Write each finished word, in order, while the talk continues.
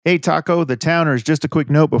Hey, Taco the Towners, just a quick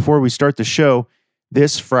note before we start the show.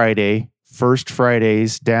 This Friday, First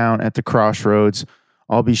Fridays down at the Crossroads,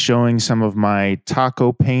 I'll be showing some of my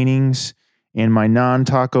taco paintings and my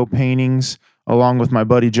non-taco paintings, along with my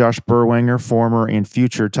buddy Josh Berwanger, former and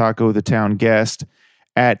future Taco the Town guest,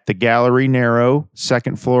 at the Gallery Narrow,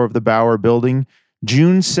 second floor of the Bauer Building.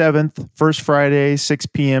 June 7th, First Friday, 6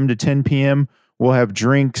 p.m. to 10 p.m. We'll have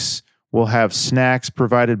drinks, we'll have snacks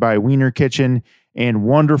provided by Wiener Kitchen, and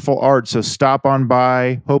wonderful art. So stop on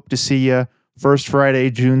by. Hope to see you. First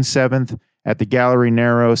Friday, June 7th at the Gallery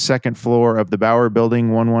Narrow, second floor of the Bauer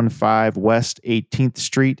Building, 115 West 18th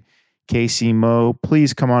Street, KC Mo.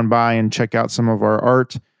 Please come on by and check out some of our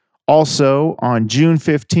art. Also, on June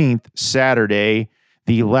 15th, Saturday,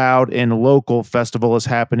 the Loud and Local Festival is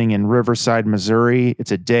happening in Riverside, Missouri.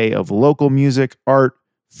 It's a day of local music, art,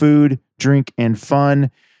 food, drink, and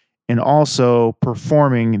fun. And also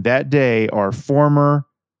performing that day are former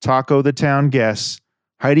Taco the Town guests,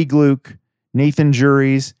 Heidi Gluck, Nathan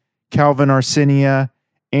Juries, Calvin Arsenia,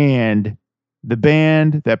 and the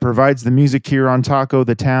band that provides the music here on Taco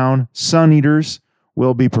the Town, Sun Eaters,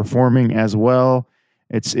 will be performing as well.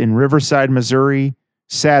 It's in Riverside, Missouri,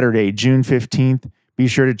 Saturday, June 15th. Be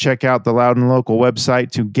sure to check out the Loud and Local website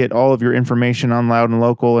to get all of your information on Loud and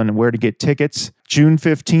Local and where to get tickets. June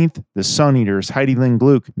 15th, the Sun Eaters, Heidi Lynn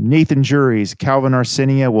Gluck, Nathan Juries, Calvin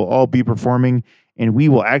Arsenia will all be performing, and we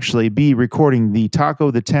will actually be recording the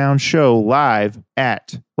Taco the Town show live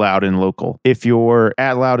at Loud and Local. If you're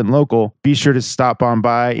at Loud and Local, be sure to stop on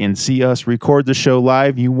by and see us record the show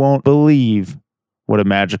live. You won't believe what a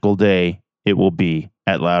magical day it will be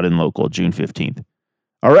at Loud and Local, June 15th.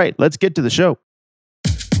 All right, let's get to the show.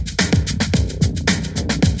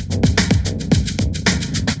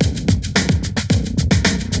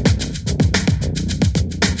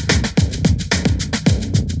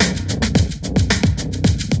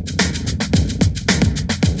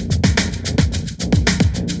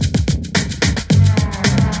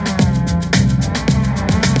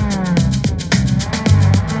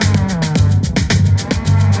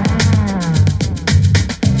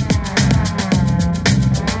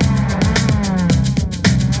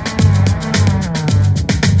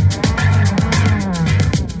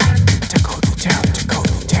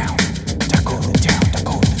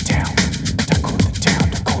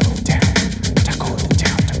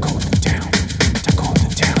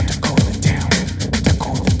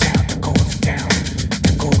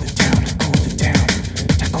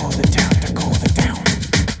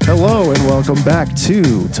 Hello and welcome back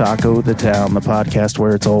to Taco the Town, the podcast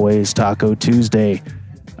where it's always Taco Tuesday.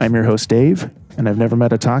 I'm your host, Dave, and I've never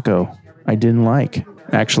met a taco I didn't like.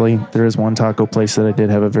 Actually, there is one taco place that I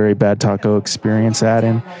did have a very bad taco experience at,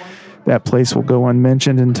 and that place will go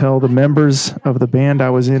unmentioned until the members of the band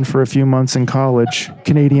I was in for a few months in college,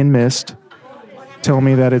 Canadian Mist, tell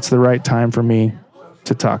me that it's the right time for me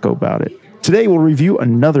to taco about it. Today, we'll review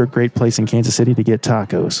another great place in Kansas City to get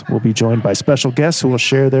tacos. We'll be joined by special guests who will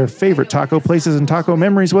share their favorite taco places and taco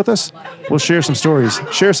memories with us. We'll share some stories,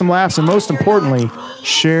 share some laughs, and most importantly,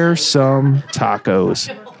 share some tacos.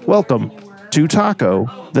 Welcome to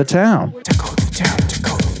Taco the Town. Taco the Town,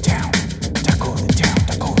 Taco the Town, Taco the Town,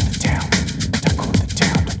 Taco the Town, Taco the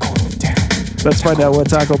Town, Taco the Town. Let's find out what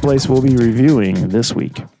taco place we'll be reviewing this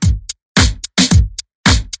week.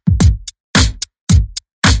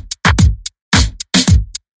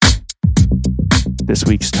 This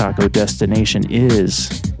week's taco destination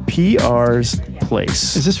is PR's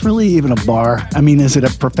Place. Is this really even a bar? I mean, is it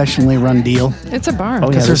a professionally run deal? It's a bar.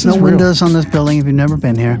 Because there's no windows on this building if you've never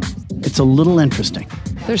been here. It's a little interesting.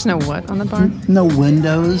 There's no what on the bar? No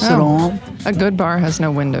windows at all. A good bar has no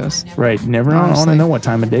windows. Right. Never want to know what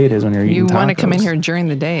time of day it is when you're eating tacos. You want to come in here during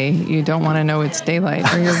the day. You don't want to know it's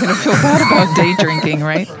daylight or you're going to feel bad about day drinking,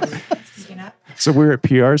 right? So we're at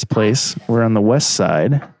PR's Place. We're on the west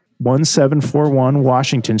side. 1741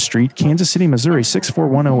 Washington Street, Kansas City, Missouri,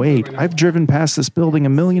 64108. I've driven past this building a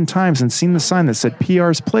million times and seen the sign that said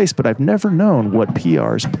PR's Place, but I've never known what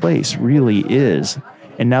PR's Place really is.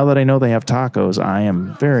 And now that I know they have tacos, I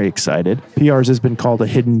am very excited. PR's has been called a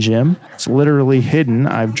hidden gem. It's literally hidden.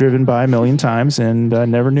 I've driven by a million times and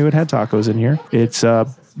never knew it had tacos in here. It's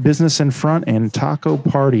business in front and taco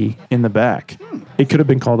party in the back. It could have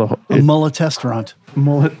been called a mullet restaurant.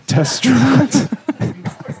 Mullet restaurant.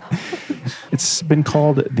 It's been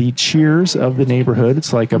called the Cheers of the neighborhood.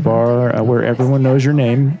 It's like a bar where everyone knows your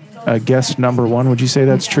name. Guest number one, would you say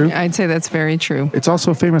that's true? I'd say that's very true. It's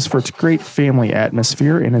also famous for its great family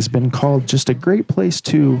atmosphere and has been called just a great place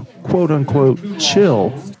to, quote unquote,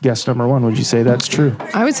 chill. Guest number one, would you say that's true?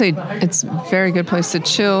 I would say it's a very good place to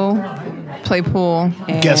chill, play pool.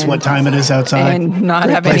 And, Guess what time it is outside? And not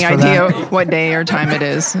Great have any place for idea that. what day or time it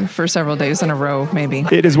is for several days in a row, maybe.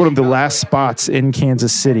 It is one of the last spots in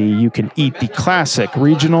Kansas City you can eat the classic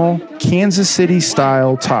regional Kansas City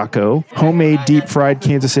style taco, homemade deep fried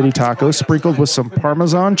Kansas City taco sprinkled with some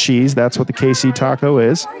Parmesan cheese. That's what the KC taco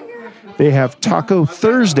is. They have Taco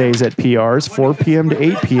Thursdays at PR's, 4 p.m. to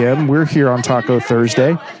 8 p.m. We're here on Taco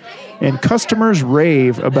Thursday. And customers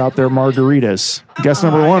rave about their margaritas. Guess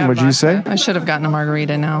number one, would you say? I should have gotten a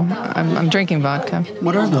margarita now. I'm drinking vodka.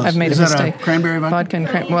 What are those? I've made Is a that a mistake. cranberry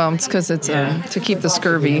vodka? Well, it's because it's to keep the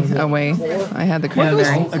scurvy away. I had the cranberry.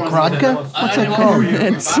 A Krodka? What's that called?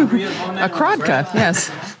 It's a Krodka, yes.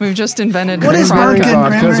 We've just invented What a is Krodka. vodka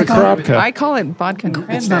and Vodka is a cranberry? Krodka. I call it vodka and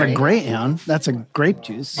cranberry. It's not a greyhound. That's a grape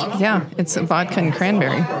juice. Yeah, it's a vodka and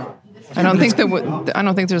cranberry. I don't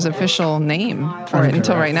think there's an official name for it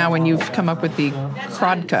until right now when you've come up with the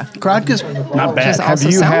Krodka. Krodka's not bad. Just Have also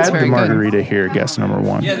you sounds had the very good. margarita here? Guess number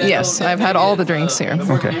one. Yes, I've had all the drinks here.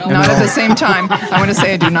 Okay. Not at the same time. I want to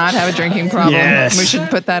say I do not have a drinking problem. Yes. We should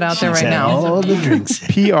put that out there right now. All the drinks.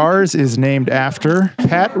 PR's is named after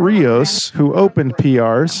Pat Rios, who opened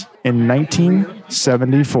PR's in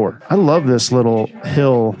 1974. I love this little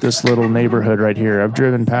hill, this little neighborhood right here. I've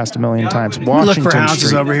driven past a million times. We Washington look for houses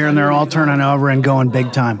Street. over here, and they're all turning over and going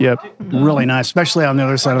big time. Yep. Really nice, especially on the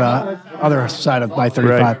other side of I-35.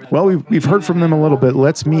 Right. Well, we've heard from them a little bit.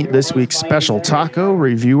 Let's meet this week's special taco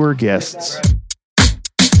reviewer guests.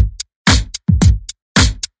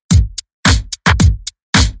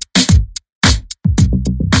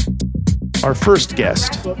 Our first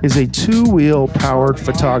guest is a two-wheel powered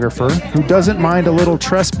photographer who doesn't mind a little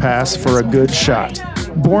trespass for a good shot.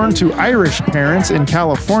 Born to Irish parents in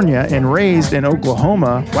California and raised in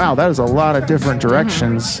Oklahoma, wow, that is a lot of different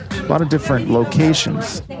directions, a lot of different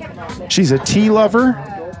locations. She's a tea lover,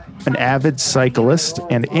 an avid cyclist,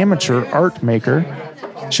 and amateur art maker.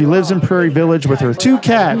 She lives in Prairie Village with her 2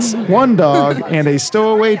 cats, 1 dog, and a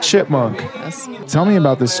stowaway chipmunk. Tell me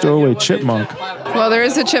about this stowaway chipmunk. Well, there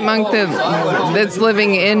is a chipmunk that's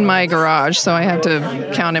living in my garage, so I have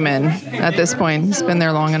to count him in at this point. He's been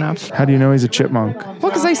there long enough. How do you know he's a chipmunk?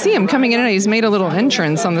 Well, because I see him coming in and he's made a little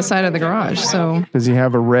entrance on the side of the garage, so Does he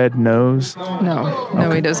have a red nose?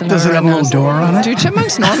 no, he doesn't. Does it a have red a little nose. door on it? Do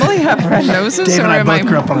chipmunks normally have red noses? Dave and or I am both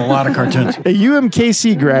grew up on a lot of cartoons. A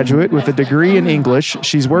UMKC graduate with a degree in English,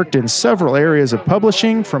 she's worked in several areas of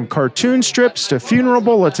publishing, from cartoon strips to funeral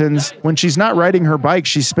bulletins. When she's not riding her bike,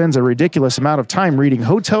 she spends a ridiculous amount of time reading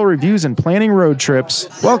hotel reviews and planning road trips.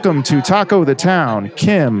 Welcome to Taco the Town,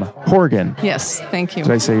 Kim Horgan. Yes, thank you.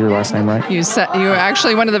 Did I say your last name right? You were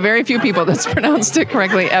actually one of the very few people that's pronounced it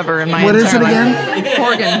correctly ever in my What is entire it again? life.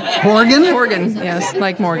 Horgan. Horgan? Horgan, yes,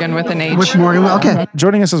 like Morgan with an H. With Morgan. Okay.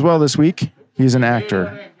 Joining us as well this week, he's an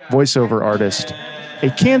actor, voiceover artist, a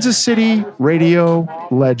Kansas City radio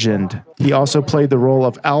legend. He also played the role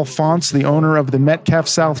of Alphonse, the owner of the Metcalf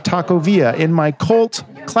South Taco Villa, in my cult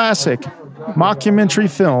classic mockumentary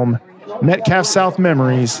film, Metcalf South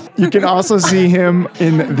Memories. You can also see him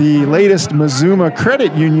in the latest Mazuma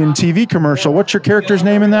Credit Union TV commercial. What's your character's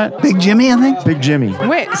name in that? Big Jimmy, I think. Big Jimmy.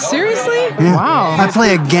 Wait, seriously? I Wow.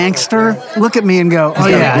 play a gangster. Look at me and go, oh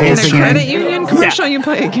yeah, In it's a a gang. credit union commercial, you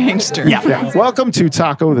play a gangster. Yeah. Welcome to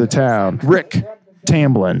Taco the Town, Rick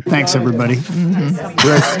Tamblin. Thanks, everybody.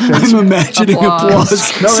 Rick, I'm imagining Applause.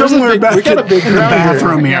 applause No, there's a somewhere big- back we got a big in the crowd here.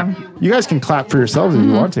 bathroom here. Yeah. you guys can clap for yourselves if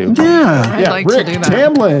you want to. Yeah. I'd like to Rick do that.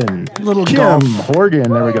 Tamblin, Little Kim golf.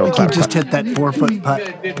 Horgan. There we go. You Clap, just clap. hit that 4-foot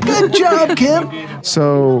putt. Good job, Kim.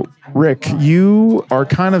 So, Rick, you are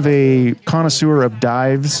kind of a connoisseur of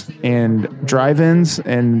dives and drive-ins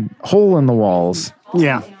and hole in the walls.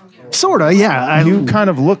 Yeah. Sorta, yeah. You kind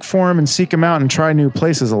of look for them and seek them out and try new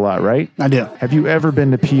places a lot, right? I do. Have you ever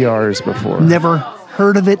been to PRs before? Never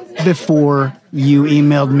heard of it before you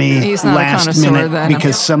emailed me He's not a last connoisseur minute then.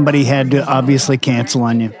 because somebody had to obviously cancel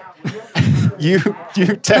on you. You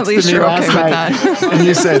texted At least me you're last okay with night that. and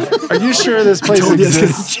you said, "Are you sure this place Told you I was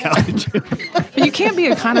exists?" gonna challenge you. But you can't be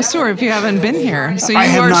a connoisseur if you haven't been here. So you I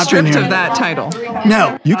have are not been stripped here. of that title.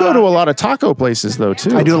 No, You go to a lot of taco places though,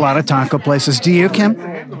 too. I do a lot of taco places. Do you, Kim?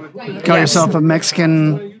 Call Yes. yourself a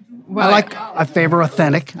Mexican? Well, I favor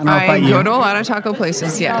authentic. I don't know I about you. go to a lot of taco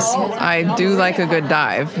places, yes. I do like a good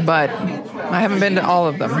dive, but I haven't been to all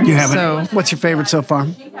of them. You haven't. So, What's your favorite so far?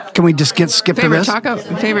 Can we just skip to favorite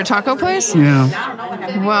this? taco place?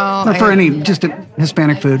 Yeah. Well, Not for I- any, just a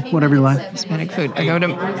Hispanic food, whatever you like. Hispanic food. I go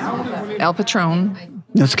to El Patron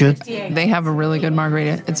That's good. They have a really good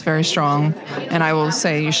margarita. It's very strong. And I will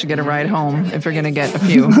say you should get a ride home if you're going to get a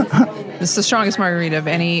few. It's the strongest margarita of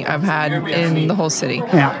any I've had in the whole city.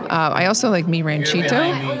 Yeah. I also like Mi Ranchito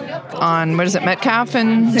on, what is it, Metcalf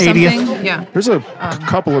and 80th. something? Yeah. There's a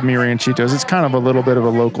couple of Mi Ranchitos. It's kind of a little bit of a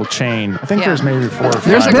local chain. I think Yeah. there's maybe 4 or 5.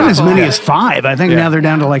 There's a been as couple. many as 5. I think Yeah. now they're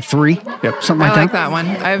down to like 3. Yep. Something I like like that. that one.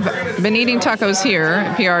 I've been eating tacos here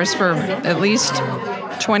at PR's for at least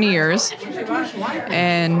 20 years.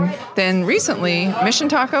 And then recently, Mission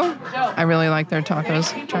Taco. I really like their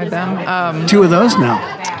tacos. Tried them. 2 of those now.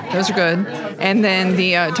 Those are good. And then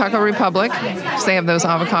the Taco Republic. 'Cause they have those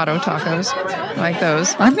avocado tacos. I like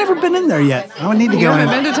those. I've never been in there yet. I would need to You go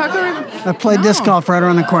haven't in. been to Taco Republic? I played disc golf right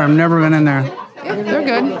around the corner. I've never been in there. Yeah, they're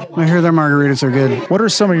good. I hear their margaritas are good. What are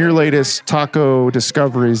some of your latest taco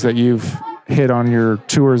discoveries that you've hit on your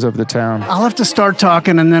tours of the town? I'll have to start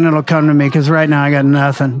talking and then it'll come to me because right now I got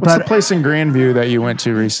nothing. What's the But place in Grandview that you went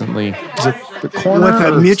to recently? Is it the corner? with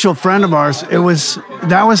a or- mutual friend of ours,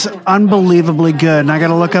 that was unbelievably good. And I got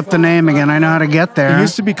to look up the name again. I know how to get It there.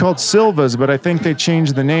 used to be called Silva's, but I think they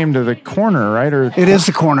changed the name to the corner, right? Or It is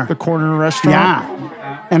the corner. the corner restaurant. Yeah.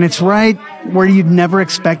 And it's right where you'd never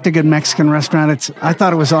expect a good Mexican restaurant. I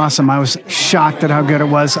thought it was awesome. I was shocked at how good it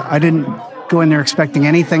was. I didn't go in there expecting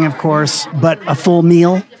anything, of course, but a full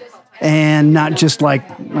meal. And not just like,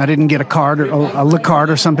 I didn't get a card or a la carte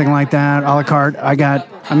or something like that, a la carte.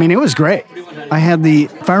 It was great. I had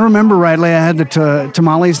if I remember rightly, I had the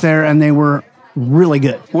tamales there and they were really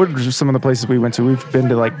good. What are some of the places we went to? We've been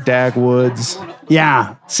to like Dagwoods.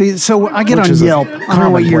 Yeah. See, so I get Which on is a Yelp. I don't know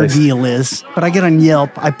common what your place. deal is, but I get on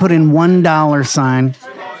Yelp. I put in $1 sign,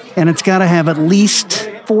 and it's got to have at least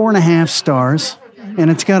 4.5 stars, and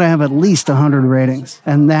it's got to have at least 100 ratings.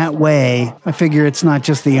 And that way, I figure it's not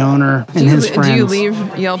just the owner and his friends. Do you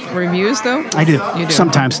leave Yelp reviews though? I do. You do.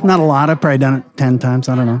 Sometimes. Not a lot. I've probably done it 10 times.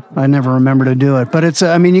 I don't know. I never remember to do it. But it's,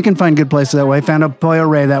 you can find good places that way. Found a Pollo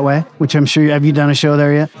Rey that way, which I'm sure, have you done a show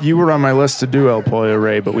there yet? You were on my list to do El Pollo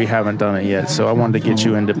Rey, but we haven't done it yet. So I wanted to get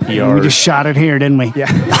you into PR. We just shot it here, didn't we? Yeah.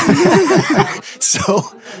 So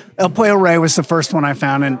El Pollo Rey was the first one I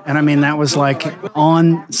found. And that was like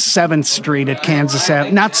on 7th Street at Kansas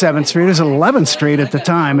Ave. Not 7th Street, it was 11th Street at the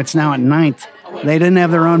time. It's now at 9th. They didn't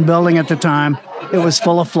have their own building at the time. It was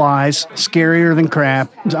full of flies, scarier than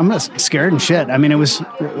crap. I'm just scared and shit. It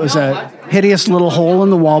was a hideous little hole in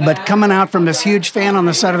the wall, but coming out from this huge fan on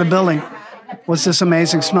the side of the building was this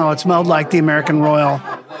amazing smell. It smelled like the American Royal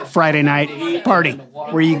Friday night party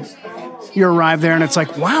where you arrive there and it's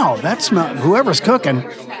like, wow, that smell, whoever's cooking.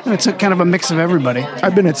 And it's a kind of a mix of everybody.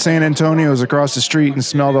 I've been at San Antonio's across the street and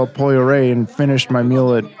smelled El Pollo Rey and finished my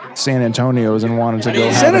meal at San Antonio's and wanted to go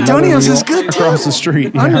have San another Antonio's meal is good too. across the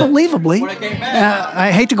street. Yeah. Unbelievably.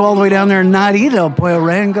 I hate to go all the way down there and not eat El Pollo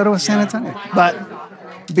Rey and go to a San Antonio. But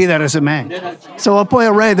be that as it may. So El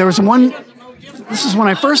Pollo Rey, there was one, this is when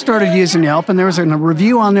I first started using Yelp, and there was a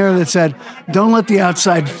review on there that said, don't let the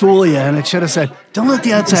outside fool you. And it should have said, don't let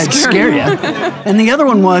the outside scare you. And the other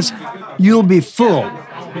one was, you'll be full,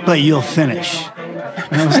 but you'll finish.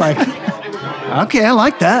 And I was like, okay, I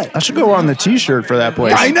like that. I should go on the T-shirt for that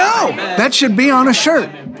place. I know. That should be on a shirt,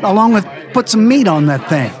 along with put some meat on that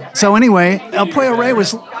thing. So anyway, El Pollo Rey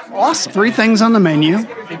was awesome. 3 things on the menu,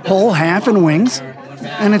 whole, half, and wings.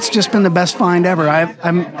 And it's just been the best find ever.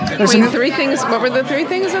 There's Wait, 3 things. What were the 3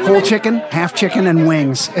 things in the whole menu? chicken, half chicken, and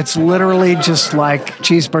wings. It's literally just like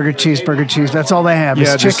cheeseburger, cheese. That's all they have.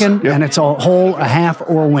 Yeah, It's just- chicken, yep. and it's a whole, a half,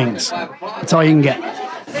 or wings. That's all you can get.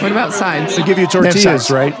 What about sides? They give you They have tortillas,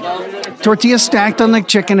 sides. right? Tortillas stacked on the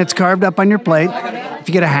chicken. It's carved up on your plate. If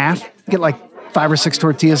you get a half, you get like 5 or 6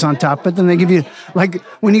 tortillas on top. But then they give you, like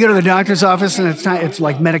when you go to the doctor's office and it's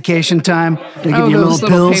like medication time, they give you those little little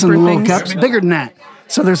pills and paper little things? cups. Bigger than that.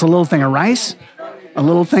 So there's a little thing of rice, a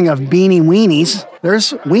little thing of beanie weenies.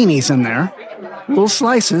 There's weenies in there, little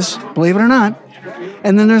slices, believe it or not.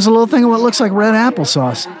 And then there's a little thing of what looks like red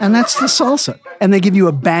applesauce, and that's the salsa. And they give you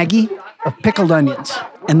a baggie of pickled onions,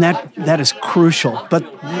 and that is crucial. But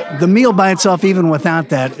the meal by itself, even without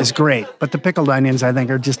that, is great. But the pickled onions, I think,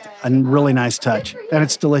 are just a really nice touch, and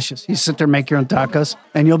it's delicious. You sit there, make your own tacos,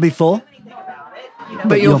 and you'll be full.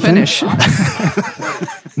 But you'll finish.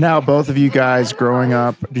 Now, both of you guys growing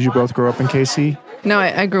up, did you both grow up in KC? No,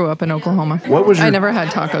 I grew up in Oklahoma. What was I your- never had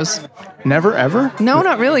tacos. Never, ever? No,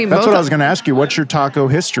 not really. That's Both what I was going to ask you. What's your taco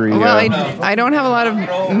history? Well, I don't have a lot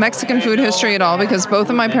of Mexican food history at all because both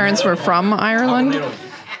of my parents were from Ireland.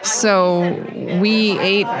 So we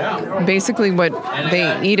ate basically what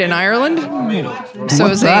they eat in Ireland. So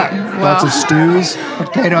What's that? Lots of stews.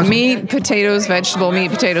 Potatoes. meat, potatoes, vegetable,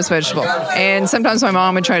 meat, potatoes, vegetable. And sometimes my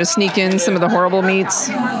mom would try to sneak in some of the horrible meats,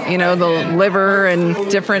 you know, the liver and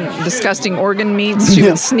different disgusting organ meats. She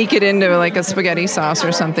would sneak it into like a spaghetti sauce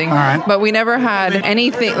or something. All right. But we never had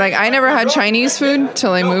anything, like I never had Chinese food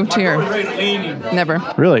till I moved here. Never.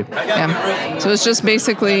 Really? Yeah. So it's just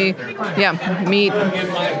basically, meat.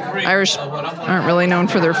 Irish aren't really known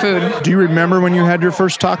for their food. Do you remember when you had your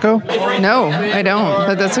first taco? No, I don't.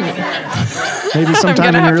 But that's a Maybe sometime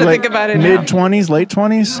gonna in have your to think about it now. mid-20s, late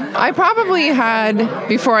 20s? I probably had,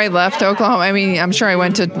 before I left Oklahoma, I mean, I'm sure I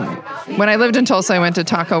went to, when I lived in Tulsa, I went to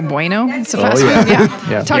Taco Bueno. It's a fast yeah. food. Yeah.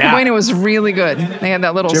 Yeah. Taco Yeah. Bueno was really good. They had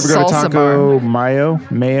that little Did you ever go to salsa Taco bar.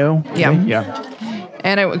 Mayo? Yeah. Yeah.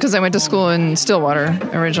 And because I went to school in Stillwater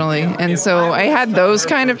originally. And so I had those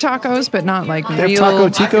kind of tacos, but not like They have real. Taco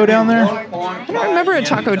Tico down there? I don't remember a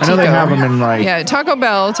Taco Tico. I know they have them in like, Yeah, Taco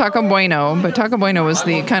Bell, Taco Bueno, but Taco Bueno was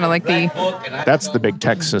the kind of like the, that's the big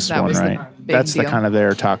Texas That one, was the right? big That's the deal. kind of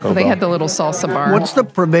their Taco they Bell. had the little salsa bar. What's the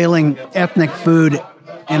prevailing ethnic food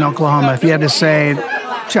in Oklahoma? If you had to say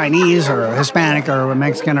Chinese or Hispanic or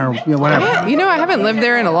Mexican or whatever. You know, I haven't lived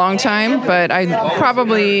there in a long time, but I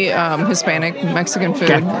probably Hispanic, Mexican food.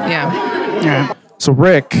 Okay. Yeah. Yeah. So,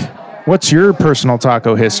 Rick, what's your personal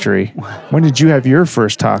taco history? When did you have your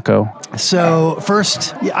first taco? So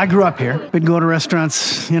first, I grew up here. Been going to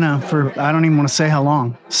restaurants, for I don't even want to say how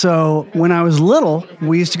long. So when I was little,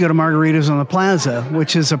 we used to go to Margaritas on the Plaza,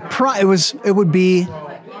 which is it would be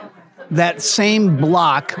that same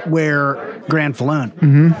block where Grand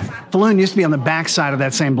Falloon. Falloon used to be on the back side of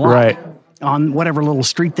that same block. Right. On whatever little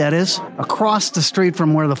street that is. Across the street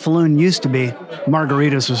from where the Falloon used to be,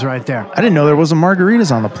 Margaritas was right there. I didn't know there was a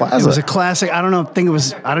Margaritas on the plaza. It was a classic. I don't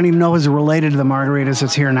even know it was related to the Margaritas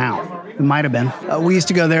that's here now. It might have been. We used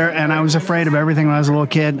to go there, and I was afraid of everything when I was a little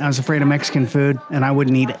kid. I was afraid of Mexican food, and I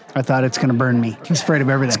wouldn't eat it. I thought it's going to burn me. I was afraid of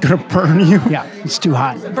everything. Gonna burn you? Yeah, it's too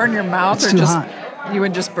hot. Burn your mouth It's or too just hot. you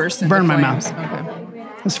would just burst into Burn my flames? mouth. Okay.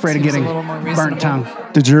 I was afraid of Seems a getting little more burnt reasonable. tongue.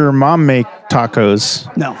 Did your mom make tacos?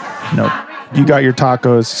 No. No. You got your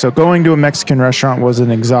tacos. So going to a Mexican restaurant was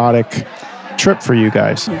an exotic trip for you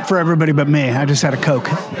guys. Did For everybody but me. I just had a Coke.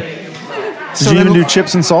 you even do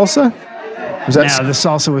chips and salsa? Was that No, the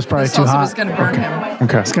salsa was probably This too also hot. was going to burn him.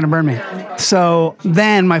 okay? It's going to burn me. So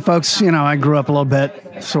then my folks, I grew up a little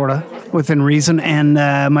bit, sort of, within reason. And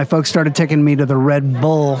my folks started taking me to the Red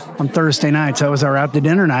Bull on Thursday nights. That was our out to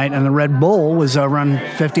dinner night. And the Red Bull was over on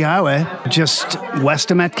 50 Highway, just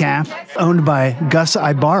west of Metcalf, owned by Gus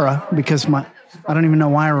Ibarra, because I don't even know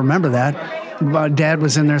why I remember that. My dad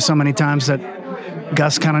was in there so many times that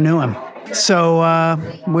Gus kind of knew him. So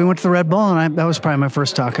we went to the Red Bull, and that was probably my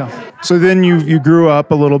first taco. So then you grew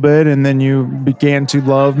up a little bit, and then you began to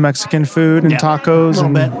love Mexican food and Yeah, tacos. A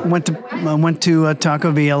little and, bit. Went to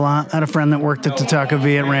Taco Villa a lot. I had a friend that worked at the Taco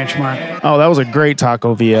Villa at Ranch Mart. Oh, that was a great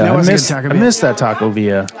Taco Villa. That was a good Taco I Villa. missed that Taco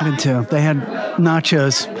Villa. I did too. They had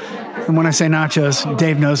nachos. And when I say nachos,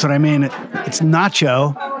 Dave knows what I mean. It's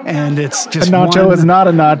nacho, and it's A just nacho one. is not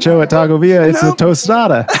a nacho at Taco Villa. It's No. a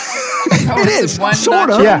tostada. It is, one sort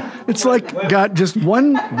of. nacho? Yeah. It's like got just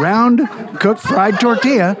one round cooked fried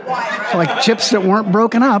tortilla, like chips that weren't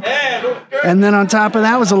broken up. And then on top of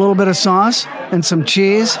that was a little bit of sauce and some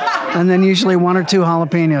cheese, and then usually one or two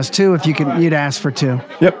jalapenos. Two, if you'd ask for two.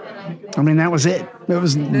 Yep. I mean, that was it. It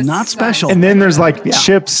was not special. And then there's like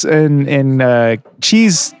chips and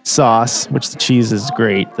cheese sauce, which the cheese is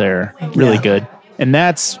great there. Really Yeah. good. And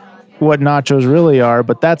that's what nachos really are,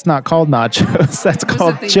 but that's not called nachos. That's Was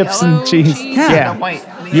called it the chips yellow and cheese. cheese? Yeah. The white.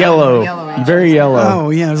 The Yellow. yellowy Very yellow. Oh,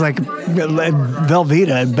 yeah, it was like Velveeta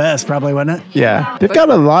at best, probably, wasn't it? Yeah. They've got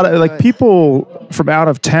a lot of like people from out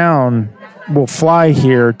of town will fly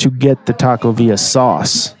here to get the Taco Villa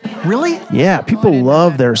sauce. Really? Yeah, people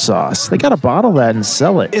love their sauce. They got to bottle that and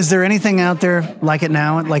sell it. Is there anything out there like it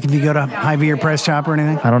now? Like if you go to Hy-Vee or Price Chopper or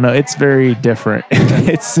anything? I don't know. It's very different.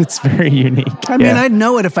 it's very unique. I mean, Yeah. I'd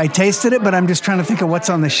know it if I tasted it, but I'm just trying to think of what's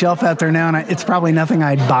on the shelf out there now. And it's probably nothing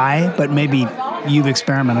I'd buy, but maybe you've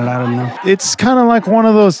experimented. I don't know. It's kind of like one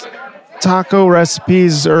of those taco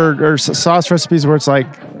recipes or sauce recipes where it's like,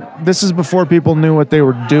 this is before people knew what they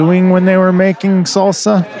were doing when they were making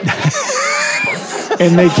salsa.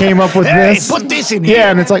 and they came up with Hey, this. put this in here.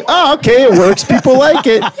 Yeah, and it's like, oh, okay, it works. People like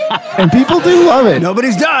it, and people do love it.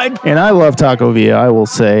 Nobody's died. And I love Taco Villa. I will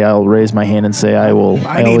say, I'll raise my hand and say I'd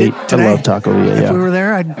eat it today. I love Taco Villa. If Yeah, we were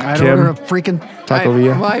there, I'd Kim? order a freaking. Taco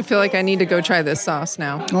Villa. Well, I feel like I need to go try this sauce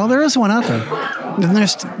now. Well, there is one out there. Isn't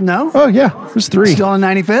there? No? Oh yeah, there's 3. Still on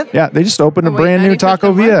 95th? Yeah, they just opened a wait, brand new 95th Taco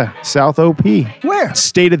and what? Villa, South OP. Where?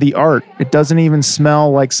 State of the art. It doesn't even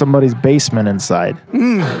smell like somebody's basement inside.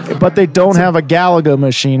 Hmm. But they don't have a Galaga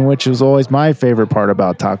machine, which was always my favorite part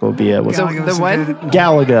about Taco Villa. Was So Gallagher the was what? a good-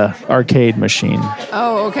 Galaga arcade machine.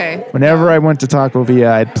 Oh, okay. Whenever I went to Taco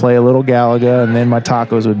Villa, I'd play a little Galaga, and then my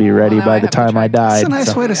tacos would be ready Well, now by I the have to time try I this. died. It's a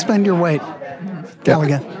nice So- way to spend your weight.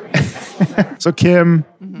 Gallagher. So, Kim,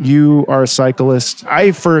 you are a cyclist.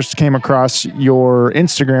 I first came across your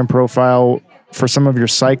Instagram profile for some of your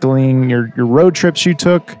cycling, your road trips you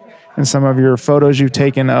took, and some of your photos you've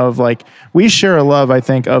taken of, like, we share a love, I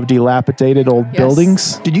think, of dilapidated old Yes.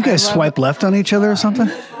 buildings. Did you guys love swipe left on each other or something?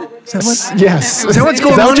 Is that what? Yes. Is that what's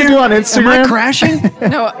going Is that on what you here? do on Am I Instagram? crashing?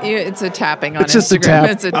 No, it's a tapping on It's just a Instagram. tap.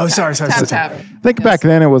 It's a Oh, sorry. tap. I think back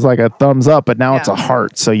then it was like a thumbs up, but now it's a Yeah.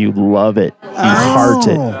 heart, so you love it. You heart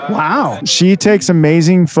it. Oh, wow. She takes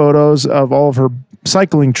amazing photos of all of her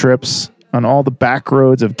cycling trips on all the back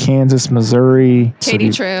roads of Kansas, Missouri.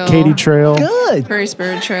 Katy Trail. Katy Trail. Good. Prairie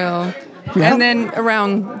Spirit Trail. Yeah. And then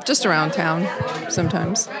around town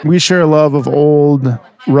sometimes. We share a love of old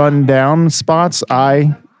run-down spots.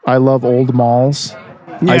 I love old malls.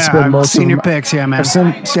 Yeah, I spend I've most seen of your my- pics, yeah, man. I've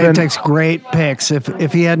seen- Dave spent- takes great pics.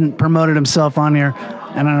 If he hadn't promoted himself on here,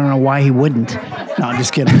 and I don't know why he wouldn't. No, I'm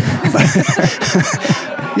just kidding.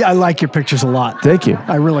 Yeah, I like your pictures a lot. Thank you.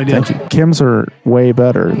 I really do. Thank you. Kim's are way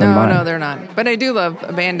better than No, mine. no, they're not. But I do love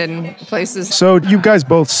abandoned places. So you guys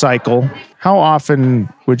both cycle. How often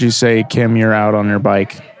would you say, Kim, you're out on your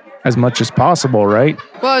bike? As much as possible, right?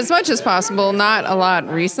 Well, as much as possible, not a lot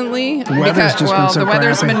recently. The weather's just been so the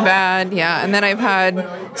weather's crappy. been bad, yeah. And then I've had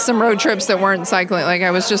some road trips that weren't cycling. Like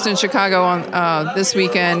I was just in Chicago on this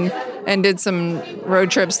weekend and did some road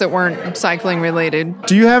trips that weren't cycling related.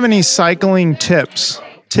 Do you have any cycling tips?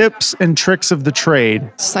 Tips and tricks of the trade.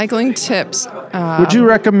 Cycling tips. Would you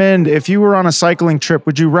recommend, if you were on a cycling trip,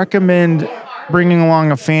 would you recommend bringing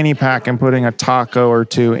along a fanny pack and putting a taco or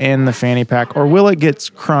 2 in the fanny pack, or will it get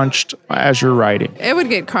crunched as you're riding? It would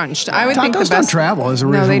get crunched. I would think the Tacos best. don't travel as a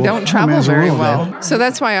No, they reasonable- don't I mean, travel as a very rule, well. Dave. So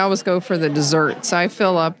that's why I always go for the desserts. I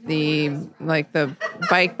fill up the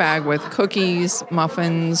bike bag with cookies,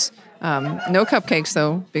 muffins. No cupcakes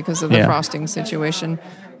though, because of the Yeah. frosting situation.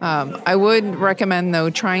 I would recommend though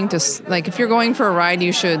trying to if you're going for a ride,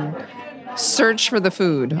 you should search for the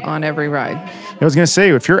food on every ride. I was gonna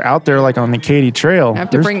say, if you're out there like on the Katy Trail, I have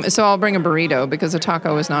to there's- I'll bring a burrito because a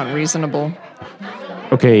taco is not reasonable.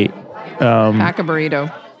 Okay, Pack a burrito.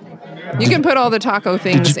 You can put all the taco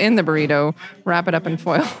things in the burrito, wrap it up in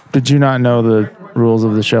foil. did you not know the rules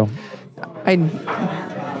of the show? I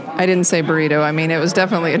didn't say burrito. I mean, it was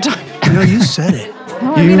definitely a taco. No, you said it.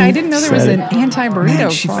 No, I mean, I didn't know there was said an anti-burrito Man,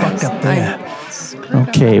 she clause. fucked up there.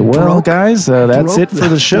 Okay, well, Broke- guys, that's broke it for the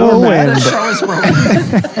the show. format. And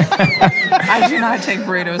I do not take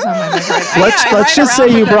burritos on my bike ride. Let's just say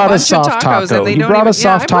you brought a soft taco. You brought a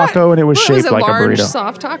soft taco and it was shaped like a large burrito.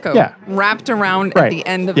 soft taco. Yeah. Wrapped around Right. at the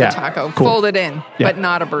end of Yeah. the taco, Cool. folded in, Yeah. but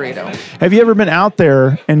not a burrito. Have you ever been out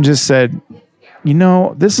there and just said, you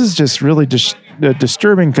know, this is just really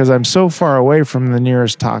disturbing because I'm so far away from the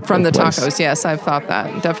nearest taco From the place. tacos, yes, I've thought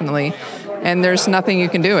that definitely. And there's nothing you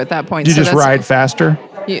can do at that point. Do you So just that's- ride faster?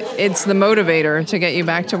 It's the motivator to get you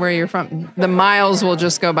back to where you're from. The miles will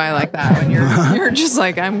just go by like that when you're just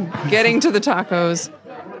like, I'm getting to the tacos.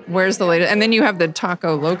 Where's the latest? And then you have the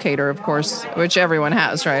taco locator, of course, which everyone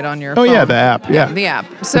has, right, on your Oh, phone. yeah, the app. Yeah. The app.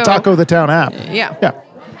 So The Taco the Town app. Yeah. Yeah.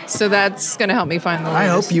 So that's going to help me find the I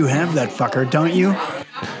latest. hope you have that fucker, don't you?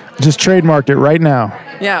 Just trademarked it right now.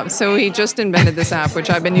 Yeah. So he just invented this app, which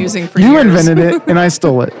I've been using for You years. invented it and I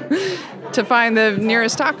stole it. To find the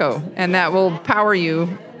nearest taco. And that will power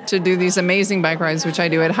you to do these amazing bike rides, which I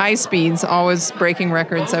do at high speeds, always breaking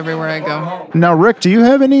records everywhere I go. Now, Rick, do you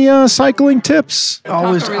have any cycling tips?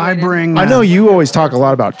 Always, I related. bring. I know you always talk a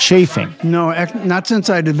lot about chafing. No, not since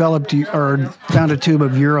I developed or found a tube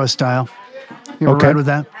of Euro style. You ever Okay. ride with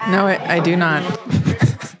that? No, I do not.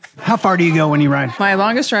 How far do you go when you ride? My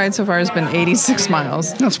longest ride so far has been 86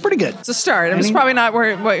 miles. That's pretty good. It's a start. It's probably not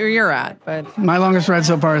what you're at, but My longest ride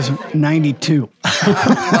so far is 92.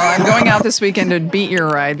 I'm going out this weekend to beat your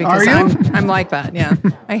ride because Are you? I'm like that. Yeah,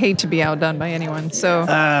 I hate to be outdone by anyone. So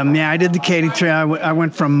Yeah, I did the Katy Trail. I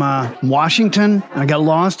went from Washington. I got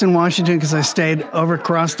lost in Washington because I stayed over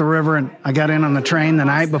across the river and I got in on the train the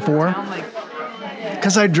night before.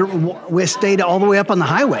 because we stayed all the way up on the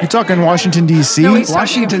highway. You talking Washington, D.C.? No, he's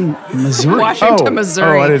Washington, Missouri. Washington,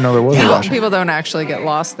 Missouri. Oh, I didn't know there was a Washington. People don't actually get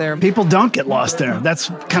lost there. People don't get lost there. That's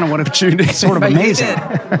kind of what it's sort of But you amazing.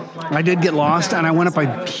 did. I did get lost, and I went up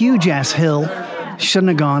a huge ass hill. Shouldn't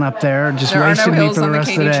have gone up there. Just There are wasted no me hills for the on the rest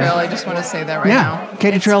of Katy the day. Trail. I just want to say that right now. Yeah,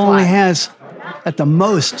 Katy It's Trail only flat. has, at the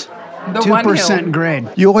most, The one 2% hill. grade.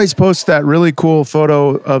 You always post that really cool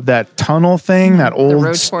photo of that tunnel thing, that old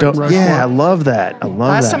Rocheport. stone. Yeah, I love that. I love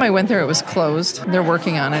Last that. time I went there, it was closed. They're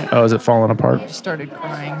working on it. Oh, is it falling apart? Started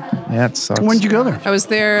crying. Yeah, it sucks. When did you go there? I was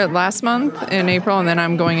there last month in April, and then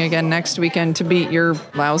I'm going again next weekend to beat your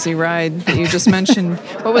lousy ride that you just mentioned.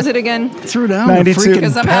 What was it again? Threw down 92. the freaking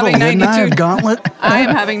Because I'm pedal, having didn't I? 92. Gauntlet. I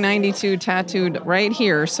am having 92 tattooed right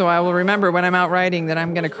here, so I will remember when I'm out riding that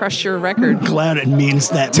I'm going to crush your record. Glad it means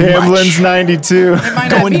that Tamblin's much. 92. It might,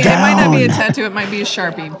 not Going be, it might not be a down. tattoo, it might be a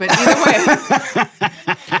Sharpie, but either way,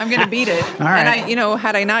 I'm going to beat it. All right. And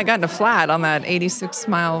had I not gotten a flat on that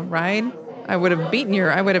 86-mile ride, I would have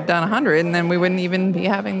I would have done 100, and then we wouldn't even be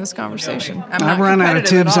having this conversation. I'm I've not run out of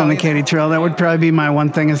competitive at tubes on all the either. Katy Trail. That would probably be my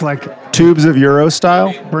one thing is like Tubes of Euro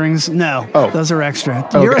style. brings, no, Oh. those are extra.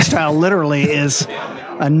 Okay. Eurostyle literally is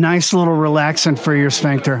a nice little relaxant for your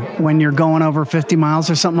sphincter when you're going over 50 miles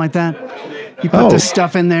or something like that. You put Oh. this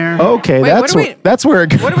stuff in there. Okay, Wait, that's what are we- that's where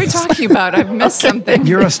it goes. What are we talking about? I've missed something.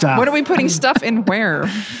 Eurostyle. What are we putting stuff in where?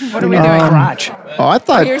 What are we In doing? the crotch. Oh, I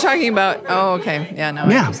thought. You're talking about, oh, okay. Yeah, no.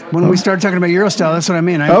 I Yeah, just- when we started talking about Eurostyle, that's what I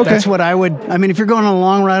mean. Okay. That's what I would. I mean, if you're going on a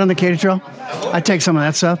long ride on the Katy Trail, I'd take some of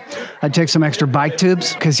that stuff. I'd take some extra bike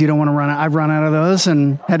tubes because you don't want to run. I've run out of those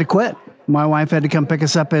and had to quit. My wife had to come pick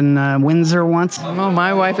us up in Windsor once. Well,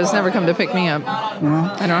 my wife has never come to pick me up. I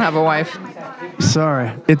don't have a wife.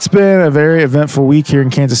 Sorry. It's been a very eventful week here in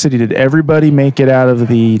Kansas City. Did everybody make it out of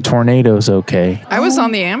the tornadoes okay? I was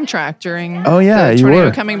on the Amtrak during Oh, yeah, the you tornado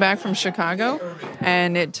were. coming back from Chicago,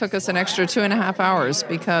 and it took us an extra 2.5 hours 'Cause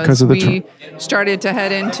because of the we started to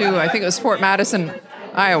head into, I think it was Fort Madison,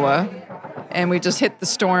 Iowa, and we just hit the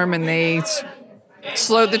storm, and they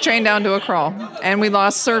slowed the train down to a crawl. And we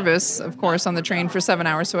lost service, of course, on the train for 7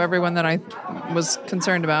 hours, so everyone that I was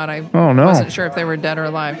concerned about, I Oh, no. wasn't sure if they were dead or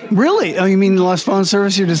alive. Really? Oh, you mean you lost phone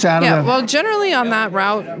service? You're just out Yeah, of the. well, generally on that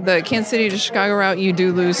route, the Kansas City to Chicago route, you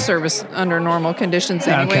do lose service under normal conditions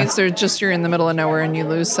Okay. anyways. They're just, you're in the middle of nowhere and you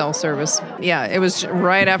lose cell service. Yeah, it was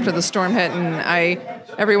right after the storm hit, and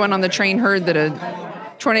everyone on the train heard that a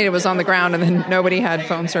tornado was on the ground, and then nobody had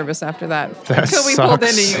phone service after that. That Until we pulled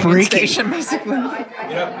sucks. into Union Freaky. Station, basically.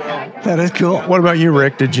 That is cool. What about you,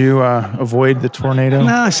 Rick? Did you avoid the tornado?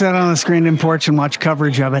 No, I sat on the screened-in porch and watched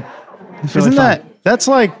coverage of it. It's really Isn't fun. that's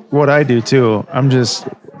like what I do too? I'm just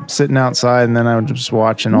sitting outside and then I'm just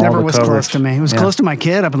watching all Never the was coverage. close to me. It was Yeah. close to my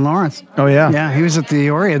kid up in Lawrence. Oh yeah. Yeah, he was at the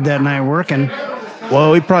Oriad that night working.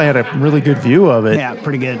 Well, we probably had a really good view of it. Yeah,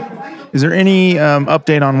 pretty good. Is there any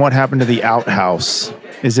update on what happened to the outhouse?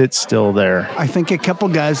 Is it still there? I think a couple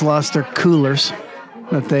guys lost their coolers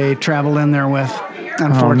that they traveled in there with.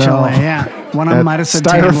 Unfortunately, yeah. One of them might have said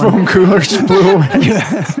styrofoam coolers flew away.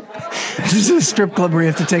 This is a strip club where you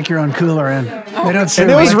have to take your own cooler in. They don't serve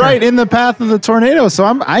And it was liquor. right in the path of the tornado, so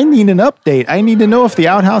I need an update. I need to know if the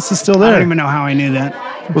outhouse is still I there. don't even know how I knew that.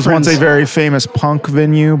 It was once a very famous punk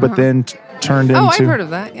venue, but then turned into. Oh, I've heard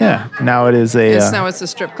of that. Yeah. Now it is a Now it's a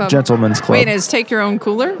strip club. gentleman's club. Wait, is take your own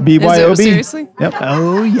cooler? BYOB. Is it, seriously? Yep.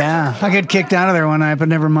 Oh yeah, I got kicked out of there one night, but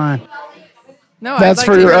never mind. No, That's I'd like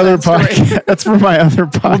for to your hear other that story. podcast. That's for my other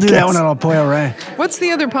podcast. We'll do that one at El Pollo Rey. What's the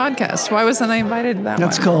other podcast? Why wasn't I invited to that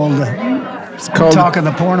That's one? called It's called Talk of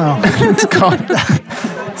the Porno.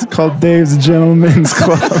 It's called Dave's Gentlemen's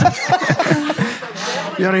Club.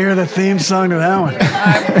 You ought to hear the theme song to that one.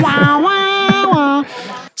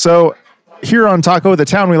 So here on Taco of the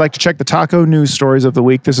Town, we like to check the taco news stories of the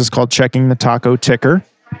week. This is called Checking the Taco Ticker.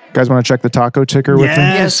 You guys want to check the taco ticker with me?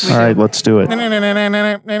 Yes, we All do. right, let's do it.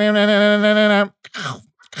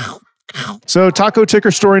 So taco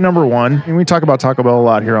ticker story number one, and we talk about Taco Bell a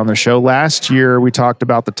lot here on the show. Last year, we talked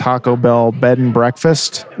about the Taco Bell Bed and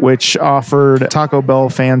Breakfast, which offered Taco Bell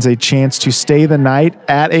fans a chance to stay the night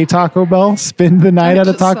at a Taco Bell, spend the night at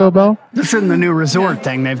a just saw Taco that. Bell. This isn't the new resort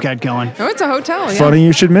thing they've got going. Oh, it's a hotel. Yeah. Funny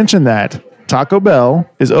you should mention that. Taco Bell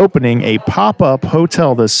is opening a pop-up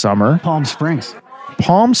hotel this summer, Palm Springs.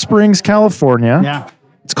 Palm Springs, California. Yeah.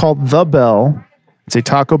 It's called The Bell. It's a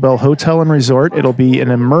Taco Bell hotel and resort. It'll be an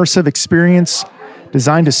immersive experience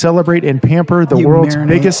designed to celebrate and pamper the You world's marinate.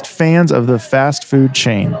 biggest fans of the fast food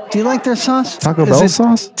chain. Do you like their sauce? Taco Is Bell it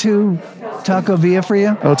sauce? Too Taco Villa for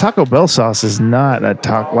you? Oh, Taco Bell sauce is not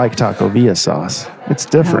like Taco Villa sauce. It's How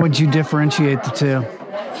different. would you differentiate the two?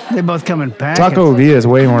 They both come in packs. Taco Villa is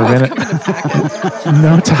way more than it.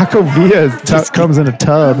 No, Taco Villa comes in a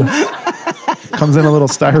tub. Comes in a little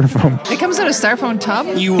styrofoam. It comes in a styrofoam tub.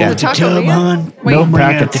 You Yeah. want the Taco tub, Villa? hon? Wait, No Bring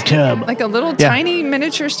out packets. the tub. like a little Yeah. tiny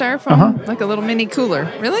miniature styrofoam, like a little mini cooler.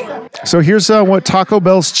 Really? So here's what Taco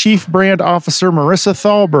Bell's chief brand officer, Marissa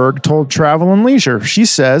Thalberg, told Travel and Leisure. She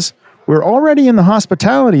says, "We're already in the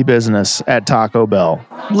hospitality business at Taco Bell.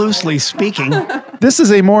 Loosely speaking, This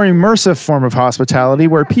is a more immersive form of hospitality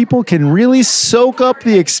where people can really soak up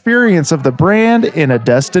the experience of the brand in a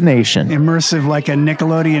destination. immersive like a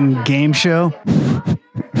Nickelodeon game show.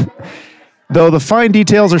 Though the fine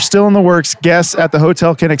details are still in the works, guests at the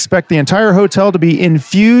hotel can expect the entire hotel to be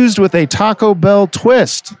infused with a Taco Bell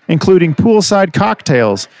twist, including poolside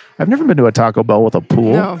cocktails. I've never been to a Taco Bell with a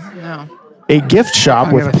pool. No. A gift shop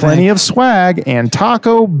I with gotta plenty think. of swag and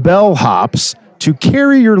Taco Bell hops to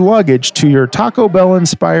carry your luggage to your Taco Bell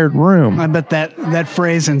inspired room." I bet that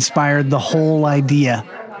phrase inspired the whole idea.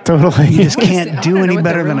 Totally. You just I can't do don't know any what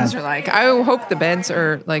better the than rooms a are like. I hope the beds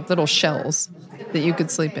are like little shells that you could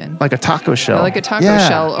sleep in. Like a taco shell. Like a taco Yeah.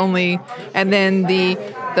 shell only, and then the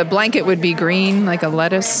blanket would be green, like a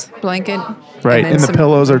lettuce blanket. Right. then And the some-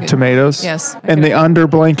 pillows are tomatoes. Yes. And the under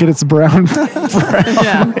blanket, it's brown.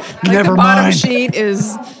 Yeah. Like Never the bottom mind. sheet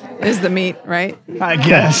is the meat, right? I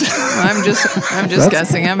guess. I'm just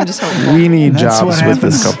guessing. I'm just hopeful. We need That's what jobs with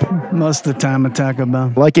this happens company. most of the time at Taco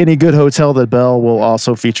Bell. Like any good hotel, the Bell will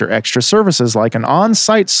also feature extra services like an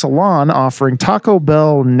on-site salon offering Taco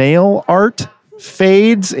Bell nail art,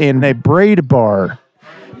 fades, and a braid bar.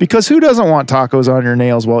 Because who doesn't want tacos on your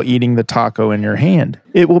nails while eating the taco in your hand?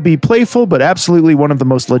 It will be playful, but absolutely one of the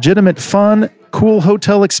most legitimate, fun, cool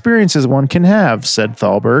hotel experiences one can have, said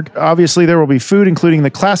Thalberg. Obviously, there will be food, including the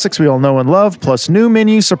classics we all know and love, plus new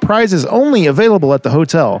menu surprises only available at the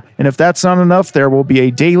hotel. And if that's not enough, there will be a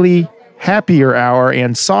daily happier hour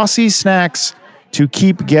and saucy snacks to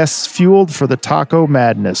keep guests fueled for the taco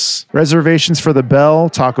madness. Reservations for the Bell,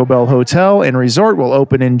 Taco Bell Hotel, and Resort will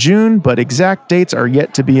open in June, but exact dates are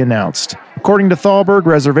yet to be announced. According to Thalberg,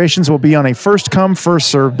 reservations will be on a first-come,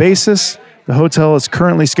 first-served basis. The hotel is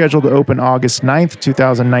currently scheduled to open August 9th,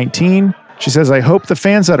 2019. She says, "I hope the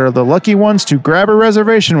fans that are the lucky ones to grab a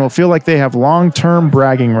reservation will feel like they have long-term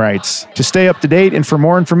bragging rights. To stay up to date and for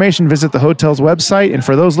more information, visit the hotel's website. And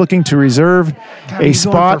for those looking to reserve you a going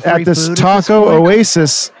spot for at free this food at this Taco point?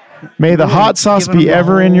 Oasis, may the hot sauce Giving be them the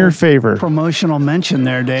ever in whole your favor." Promotional mention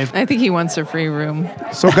there, Dave. I think he wants a free room.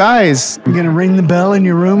 So, guys, You gonna ring the bell in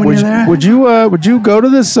your room when you're there? would you go to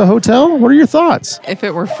this hotel? What are your thoughts? If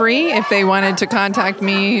it were free, if they wanted to contact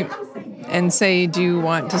me and say, "Do you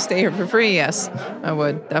want to stay here for free?" Yes, I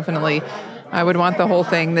would definitely. I would want the whole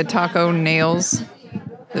thing. The taco nails,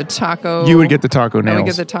 the taco. You would get the taco I nails. would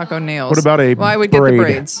get the taco nails. What about a Well, I would get braid? the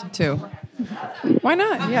braids too. Why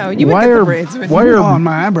not? Yeah, you would Why get are the braids. wouldn't why you? Oh, are on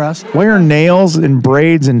my eyebrows. why are nails and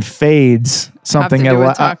braids and fades Have something to at, do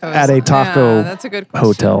with at tacos. a taco Yeah, that's a good question.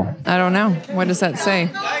 hotel? I don't know. What does that say?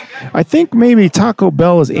 I think maybe Taco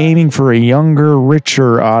Bell is aiming for a younger,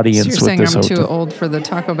 richer So audience you're with saying this I'm hotel. too old for the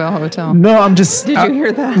Taco Bell hotel? No, I'm just. Did you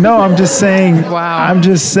hear that? No, I'm just saying. Wow. I'm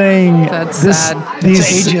just saying. That's this, sad.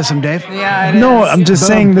 These, It's ageism, Dave. Yeah, it no, is. I'm just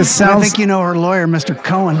saying this And I sounds. think you know her lawyer, Mr.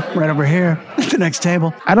 Cohen, right over here at the next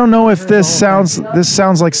table. I don't know if this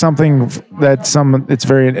sounds like something that it's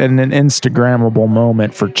very an Instagrammable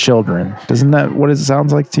moment for children. Doesn't that what it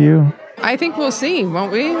sounds like to you? I think we'll see,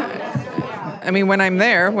 won't we? I mean, when I'm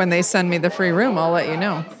there, when they send me the free room, I'll let you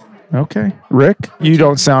know. Okay, Rick, you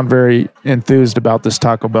don't sound very enthused about this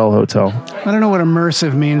Taco Bell hotel. I don't know what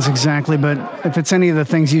immersive means exactly, but if it's any of the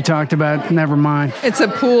things you talked about, never mind. It's a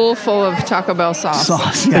pool full of Taco Bell sauce.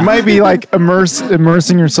 Sauce. It Yeah. might be like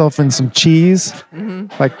immersing yourself in some cheese,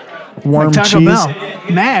 like warm Like Taco cheese. Bell.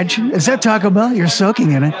 Madge, is that Taco Bell? You're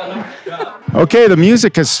soaking in it. Okay, the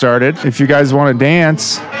music has started. If you guys want to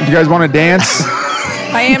dance,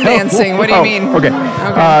 I am dancing. What do you Oh, mean? Okay.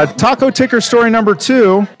 Taco ticker story number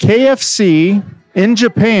 2. KFC in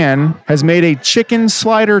Japan has made a chicken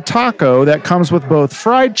slider taco that comes with both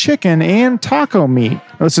fried chicken and taco meat.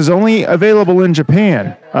 This is only available in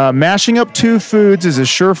Japan. Mashing up two foods is a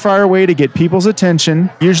surefire way to get people's attention.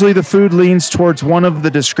 Usually the food leans towards one of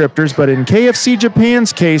the descriptors, but in KFC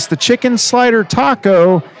Japan's case, the chicken slider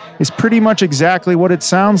taco is pretty much exactly what it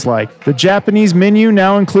sounds like. The Japanese menu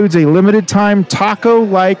now includes a limited time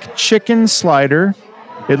taco-like chicken slider.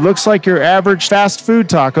 It looks like your average fast food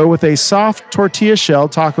taco with a soft tortilla shell,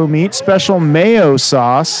 taco meat, special mayo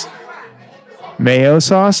sauce. Mayo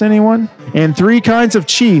sauce, anyone? And 3 kinds of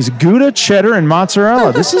cheese, Gouda, cheddar, and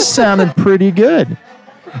mozzarella. This is sounding pretty good.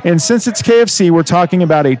 And since it's KFC, we're talking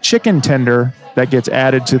about a chicken tender that gets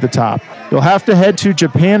added to the top. You'll have to head to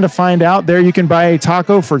Japan to find out. There you can buy a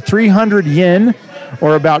taco for 300 yen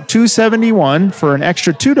or about $2.71. For an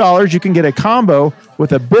extra $2, you can get a combo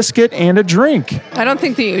with a biscuit and a drink. I don't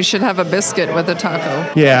think that you should have a biscuit with a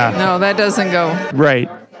taco. Yeah. No, that doesn't go. Right.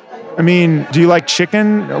 I mean, do you like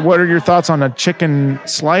chicken? What are your thoughts on a chicken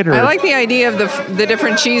slider? I like the idea of the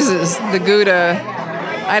different cheeses, the Gouda.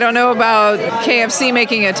 I don't know about KFC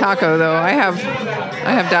making a taco though. I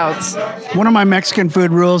have doubts. One of my Mexican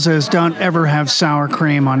food rules is don't ever have sour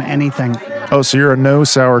cream on anything. Oh, so you're a no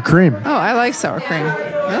sour cream. Oh, I like sour cream. Really?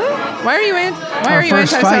 Why are you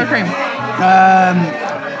first anti sour fight.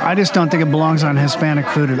 cream? I just don't think it belongs on Hispanic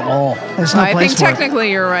food at all. There's no I place think for it.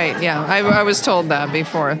 technically you're right. Yeah, I was told that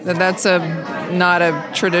before. That's not a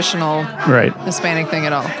traditional Right. Hispanic thing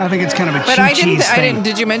at all. I think it's kind of a But cheese thing.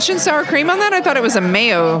 Did you mention sour cream on that? I thought it was a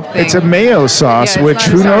mayo thing. It's a mayo sauce, Yeah, it's which not a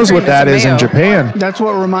who sour knows cream, what that it's a is in mayo. Japan. That's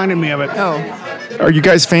what reminded me of it. Oh, Are you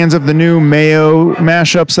guys fans of the new mayo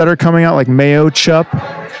mashups that are coming out, like mayo chup,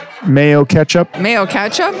 mayo ketchup? mayo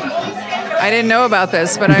ketchup? I didn't know about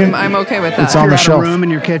this, but I'm okay with that. It's on You're the out shelf. of room in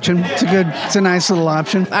your kitchen. It's a nice little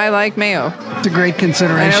option. I like mayo. It's a great I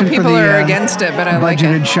consideration know for people the are against it, but I like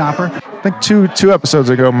budgeted it. shopper. I think two episodes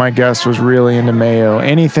ago, my guest was really into mayo.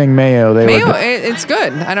 Anything mayo, they Mayo, would. it's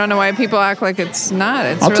good. I don't know why people act like it's not.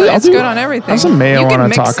 It's I'll it's do- good on everything. have some mayo you can on a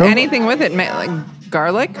mix taco. anything with it, like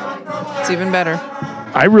garlic. It's even better.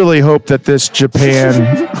 I really hope that this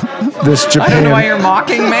Japan. I don't know why you're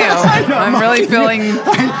mocking mayo. I'm really feeling.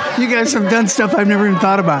 You guys have done stuff I've never even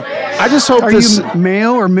thought about. I just hope Are this. you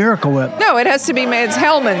Mayo or Miracle Whip? No, it has to be made. It's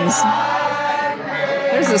Hellman's.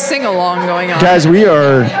 There's a sing along going on. Guys, we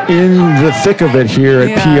are in the thick of it here at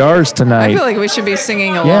Yeah. PRs tonight. I feel like we should be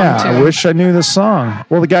singing along Yeah, too. I wish I knew the song.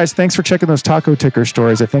 Well, guys, thanks for checking those taco ticker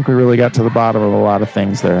stories. I think we really got to the bottom of a lot of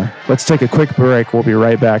things there. Let's take a quick break. We'll be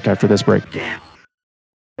right back after this break.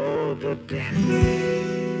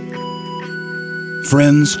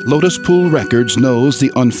 Friends, Lotus Pool Records knows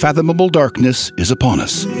the unfathomable darkness is upon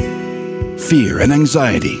us. Fear and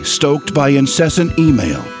anxiety stoked by incessant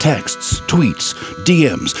email, texts, tweets,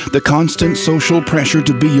 DMs, the constant social pressure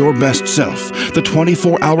to be your best self, the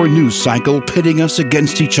 24-hour news cycle pitting us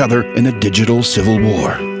against each other in a digital civil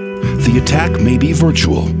war. The attack may be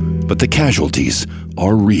virtual, but the casualties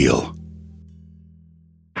are real.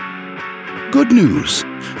 Good news.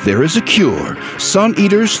 There is a cure. Sun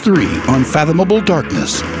Eaters 3 Unfathomable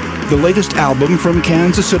Darkness. The latest album from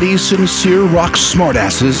Kansas City's sincere rock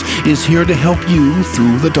smartasses is here to help you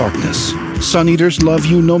through the darkness. Sun Eaters love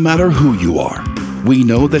you no matter who you are. We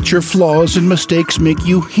know that your flaws and mistakes make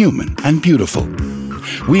you human and beautiful.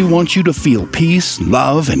 We want you to feel peace,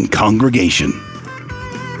 love, and congregation.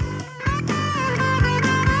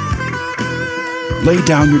 Lay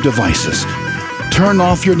down your devices. Turn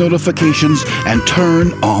off your notifications and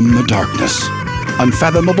turn on the darkness.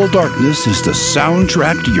 Unfathomable Darkness is the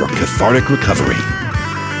soundtrack to your cathartic recovery.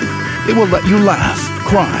 It will let you laugh,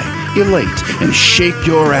 cry, elate, and shake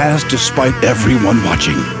your ass despite everyone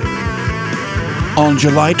watching. On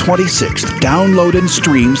July 26th, download and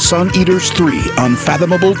stream Sun Eaters 3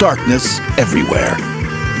 Unfathomable Darkness everywhere.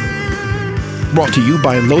 Brought to you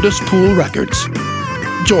by Lotus Pool Records.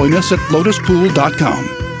 Join us at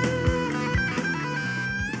lotuspool.com.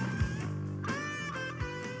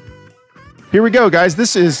 Here we go, guys.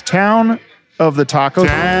 This is Town of the Taco.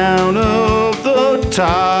 Town of the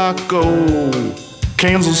taco,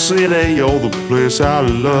 Kansas City, you're the place I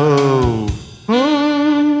love.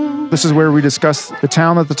 This is where we discuss the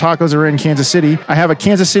town that the tacos are in, Kansas City. I have a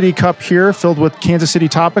Kansas City cup here filled with Kansas City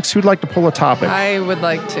topics. Who'd like to pull a topic? I would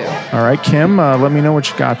like to. All right, Kim, let me know what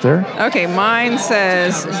you got there. Okay, mine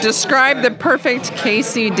says, describe the perfect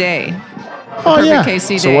KC day. Oh, perfect yeah.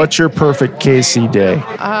 KC So day. what's your perfect KC day?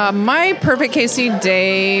 My perfect KC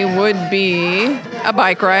day would be a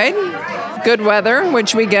bike ride, good weather,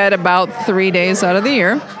 which we get about 3 days out of the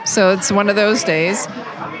year. So it's one of those days.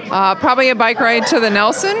 Probably a bike ride to the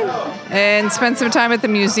Nelson and spend some time at the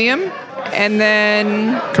museum. And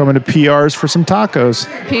then Coming to PRs for some tacos.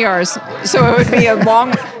 PRs. So it would be a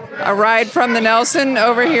ride from the Nelson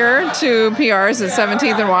over here to PRs at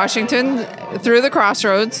 17th and Washington through the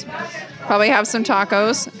crossroads. Probably have some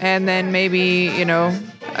tacos and then maybe,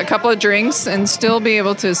 a couple of drinks and still be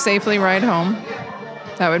able to safely ride home.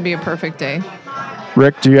 That would be a perfect day.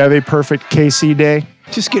 Rick, do you have a perfect KC day?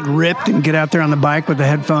 Just get ripped and get out there on the bike with the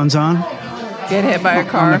headphones on Get hit by a on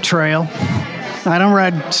the car. trail. I don't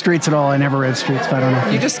ride streets at all. I never ride streets, if I don't know.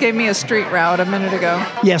 You just gave me a street route a minute ago.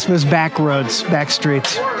 Yes, but it's back roads, back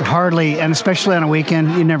streets. Hardly, and especially on a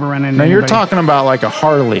weekend, you never run into Now, you're anybody. talking about like a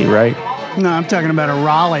Harley, right? No, I'm talking about a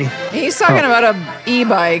Raleigh. He's talking about a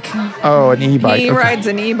e-bike. Oh, an e-bike. He okay. rides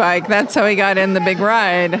an e-bike. That's how he got in the big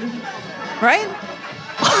ride. Right?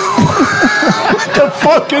 The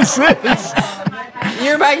fuck is this?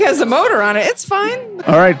 Your bike has a motor on it. It's fine.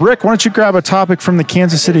 All right, Rick, why don't you grab a topic from the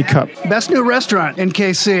Kansas City Cup? Best new restaurant in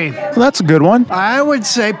KC. Well, that's a good one. I would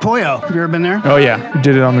say Pollo. Have you ever been there? Oh, yeah. You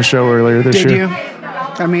did it on the show earlier this Did year. you?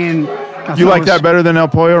 I mean, I You thought like it that was- better than El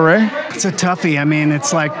Pollo Rey? It's a toughie. I mean,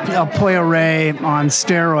 it's like El Pollo Rey on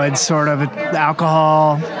steroids, sort of.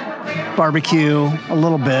 Alcohol, barbecue, a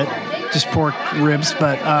little bit, just pork ribs,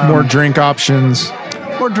 but More drink options.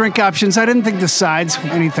 more drink options. I didn't think the sides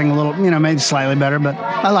anything a little, maybe slightly better, but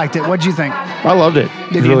I liked it. What'd you think? I loved it.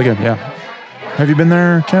 It was you? really good, yeah. Have you been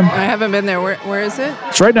there, Kim? I haven't been there. Where is it?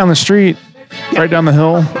 It's right down the street, right down the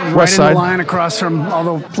hill, Right west in side. the line across from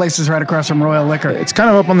all the places right across from Royal Liquor. It's kind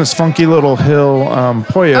of up on this funky little hill,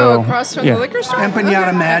 Pollo. Oh, across from yeah. the liquor store? Empanada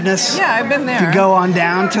Okay. Madness. Yeah, I've been there. If you go on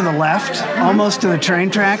down to the left, almost to the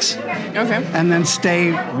train tracks, Okay. and then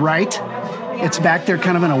stay right. It's back there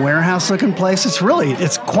kind of in a warehouse-looking place. It's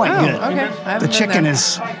quite Oh, good. okay. I haven't The been chicken there.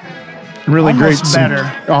 is, Really great. almost some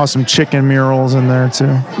better. Awesome chicken murals in there, too.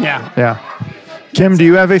 yeah. Yeah. Kim, do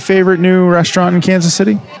you have a favorite new restaurant in Kansas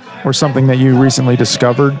City? Or something that you recently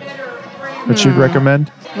discovered that you'd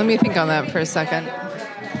recommend? Let me think on that for a second.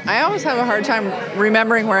 I always have a hard time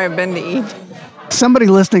remembering where I've been to eat. Somebody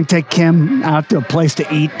listening, take Kim out to a place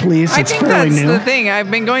to eat, please. I It's think fairly that's new. the thing.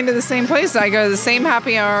 I've been going to the same place. I go to the same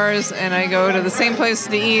happy hours, and I go to the same place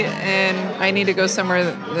to eat, and I need to go somewhere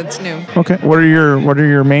that's new. Okay. What are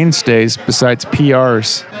your mainstays besides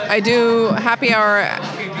PRs? I do happy hour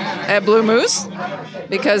at Blue Moose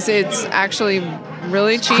because it's actually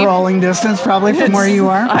really cheap. Crawling distance, probably, from where you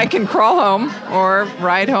are. I can crawl home or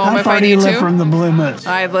ride home How if far I do you need live to. from the Blue Moose?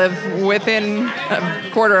 I live within a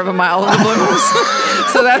quarter of a mile of the Blue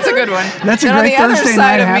Moose. So that's a good one. That's a Then on great the other Thursday side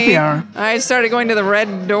night of happy me, hour. I started going to the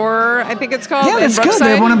Red Door, I think it's called. Yeah, in that's good. Brookside.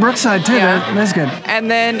 They have one in Brookside, too. Yeah. That's good. And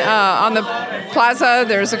then on the plaza,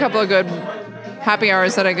 there's a couple of good happy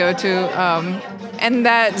hours that I go to. And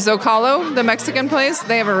that Zocalo, the Mexican place,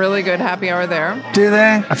 they have a really good happy hour there. Do they?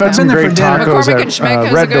 I've had some been there great for dinner. tacos McCormick at and Schmick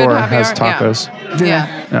has a Red good Door happy has hour. tacos.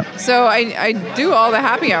 Yeah. Yeah. So I do all the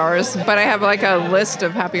happy hours, but I have like a list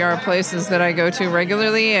of happy hour places that I go to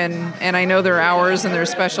regularly, and I know their hours and their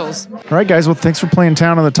specials. All right, guys. Well, thanks for playing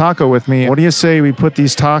Town on the Taco with me. What do you say we put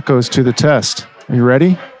these tacos to the test? Are you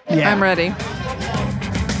ready? Yeah. I'm ready.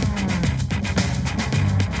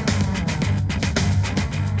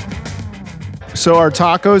 So our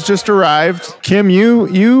tacos just arrived. Kim,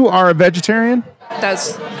 you are a vegetarian,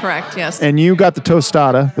 That's correct. Yes. and you got the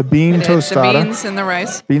tostada, the bean It is tostada, the beans and the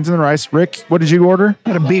rice. beans and the rice. Rick, what did you order?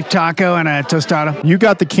 Had a beef taco and a tostada. You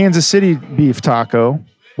got the Kansas City beef taco.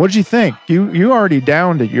 What did you think? You already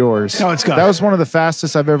downed at yours. Oh, it's good. That was one of the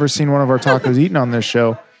fastest I've ever seen one of our tacos eaten on this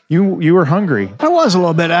show. You were hungry. I was a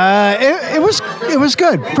little bit. It was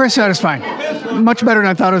good. Very satisfying. Much better than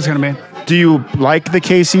I thought it was going to be. Do you like the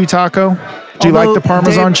KC taco? Do you like Although, the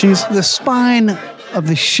Parmesan Dave, cheese? The spine of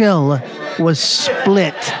the shell was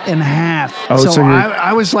split in half. Oh, so you're-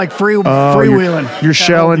 I was like Oh, freewheeling. Your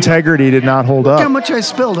shell integrity did not hold Look how up. much I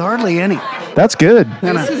spilled. Hardly any. That's good.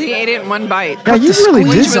 This is he ate it in one bite. Yeah, you the really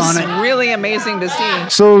squeeze did. on Which was it. really amazing to see.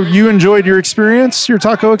 So you enjoyed your experience, your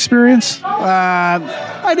taco experience,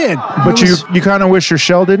 I did. but It was- you kind of wish your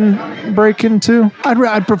shell didn't break in two.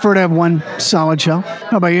 I'd prefer to have one solid shell.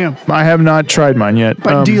 How about you? I have not tried mine yet.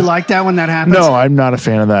 But do you like that when that happens? No, I'm not a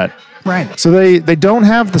fan of that. Right. So they don't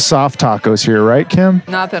have the soft tacos here, right, Kim?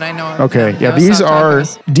 Not that I know of. Okay, No, yeah, no these soft are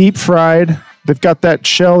tacos. deep fried. They've got that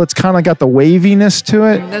shell that's kind of got the waviness to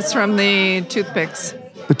it. That's from the toothpicks.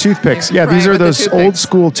 The toothpicks. They're Yeah, these fried are with the those toothpicks. old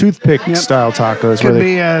school toothpick style tacos. Where Could they,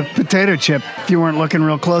 be a potato chip if you weren't looking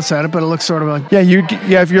real close at it, but it looks sort of like. yeah,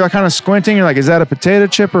 if you're kind of squinting, you're like, is that a potato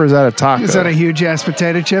chip or is that a taco? Is that a huge ass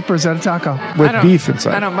potato chip or is that a taco? with I don't- beef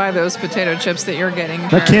inside? I don't buy those potato chips that you're getting.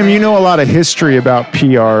 Now, Kim, you know a lot of history about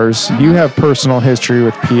PRs. You have personal history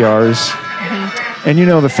with PRs, and you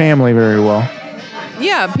know the family very well.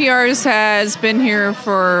 Yeah, PRs has been here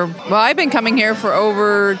I've been coming here for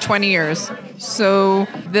over 20 years. So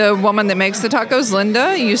the woman that makes the tacos,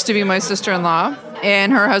 Linda, used to be my sister-in-law,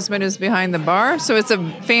 and her husband is behind the bar. So it's a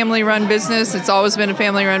family-run business. It's always been a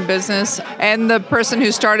family-run business. And the person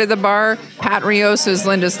who started the bar, Pat Rios, is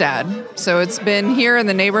Linda's dad. So it's been here in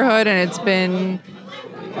the neighborhood, and it's been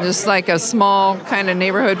just like a small kind of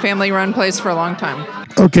neighborhood family-run place for a long time.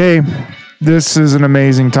 Okay, this is an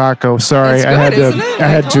amazing taco. Sorry, It's I had good, to isn't it? I I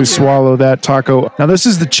had told to you. swallow that taco. Now this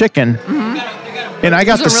is the chicken, and I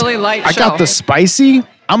got This is the a really light I got shell. the spicy.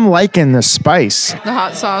 I'm liking the spice. The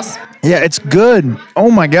hot sauce. Yeah, it's good. Oh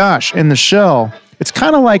my gosh. And the shell, it's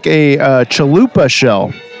kind of like a chalupa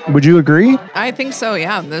shell. Would you agree? I think so,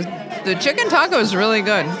 yeah. The chicken taco is really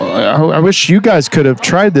good. I wish you guys could have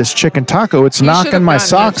tried this chicken taco. It's You should knocking have my gotten the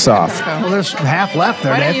socks chicken off. taco. Well, there's half left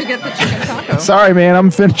there, Why don't Dave. you get the chicken taco? Sorry, man. I'm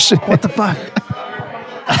finishing. What the fuck?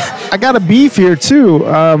 I got a beef here too.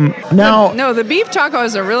 Now, No, the beef taco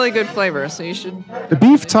has a really good flavor, so you should the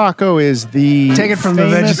beef taco is the Take it from the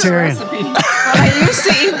famous- vegetarian. recipe. I used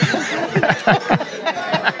to eat.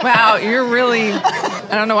 Wow, you're really. I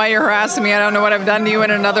don't know why you're harassing me. I don't know what I've done to you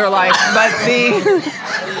in another life, but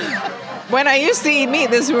when I used to eat meat,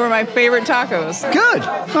 these were my favorite tacos. Good.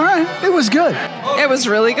 All right. It was good. It was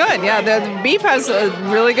really good. Yeah, the beef has a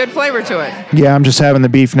really good flavor to it. Yeah, I'm just having the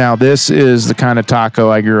beef now. This is the kind of taco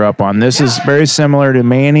I grew up on. This is very similar to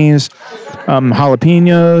mayonnaise,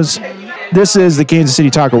 jalapenos. This is the Kansas City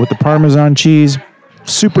taco with the Parmesan cheese.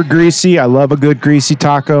 Super greasy. I love a good greasy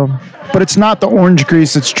taco. But it's not the orange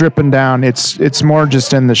grease that's dripping down. It's more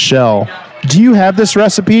just in the shell. Do you have this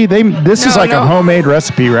recipe? This is No, like a no. homemade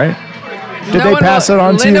recipe, right? Did they pass it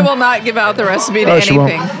on to Linda you? will not give out the recipe to Oh, she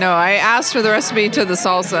won't. anything. No, I asked for the recipe to the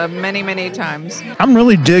salsa many, many times. I'm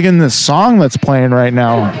really digging this song that's playing right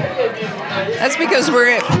now. That's because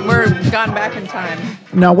we're gone back in time.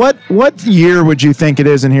 Now, what year would you think it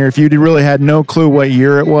is in here if you really had no clue what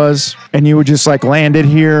year it was and you would just like landed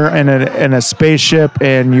here in a spaceship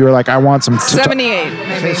and you were like, I want some... 78,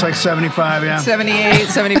 maybe. It's like 75, yeah. 78,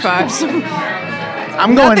 75.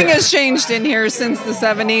 I'm going... Nothing has changed in here since the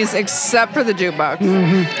 70s except for the jukebox.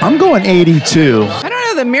 I'm going 82. I don't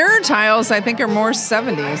know. The mirror tiles, I think, are more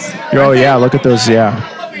 70s. Oh, yeah. Look at those.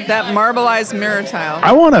 Yeah. That marbleized mirror tile.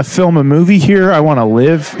 I want to film a movie here. I want to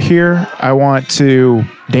live here. I want to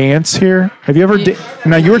dance here. Have you ever...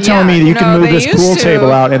 Now, you were telling me that you can move they this used pool to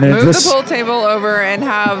table out and then move this... the pool table over and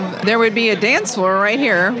there would be a dance floor right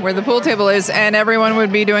here where the pool table is, and everyone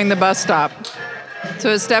would be doing the bus stop. So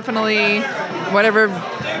it's definitely whatever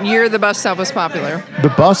year the bus stop was popular. The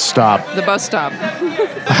bus stop. The bus stop.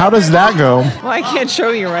 How does that go? Well, I can't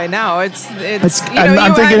show you right now. It's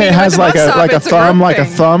I'm thinking it has like a thumb, group like a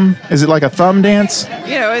thing. thumb. Is it like a thumb dance?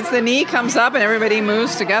 You know, it's the knee comes up and everybody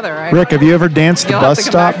moves together, right? Rick, have you ever danced the You'll have bus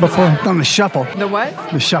to come back stop to that. before? On the shuffle. The what?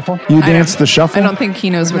 The shuffle. You I don't- danced the shuffle? I don't think he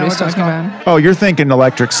knows what No, he's what that's talking called? about. Oh, you're thinking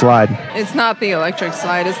electric slide. It's not the electric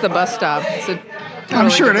slide. It's the bus stop. It's a I'm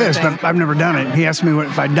totally sure it different is, thing. but I've never done it. He asked me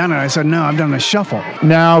if I'd done it. I said, no, I've done the shuffle.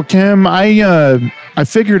 Now, Kim, I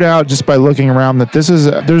figured out just by looking around that there's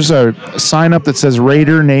a sign up that says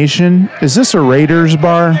Raider Nation. Is this a Raiders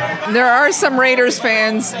bar? There are some Raiders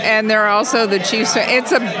fans, and there are also the Chiefs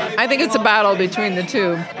fans. I think it's a battle between the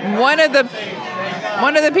two. One of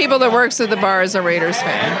the people that works at the bar is a Raiders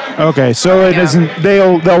fan. Okay, so it Yeah. isn't.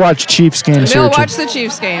 They'll watch Chiefs games They'll here. watch the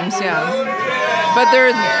Chiefs games, yeah. But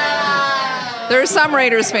there are some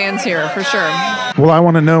Raiders fans here for sure. Well, I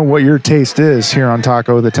want to know what your taste is here on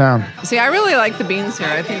Taco of the Town. See, I really like the beans here.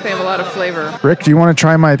 I think they have a lot of flavor. Rick, do you want to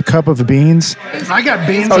try my cup of beans? I got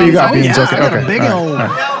beans. Oh, you on got top. beans. Yeah, Okay, I got okay. a big All old.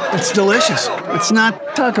 right, It's delicious. It's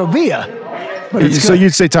not Taco Villa, but it's So good.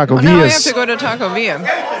 you'd say Taco Well, now I have Villa's. to go to Taco Villa.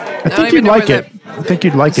 I think you'd like it. I think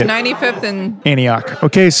you'd like It's it. 95th and Antioch.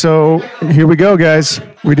 Okay, so here we go, guys.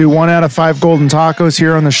 We do 1 out of 5 golden tacos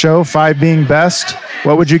here on the show, 5 being best.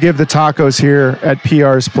 What would you give the tacos here at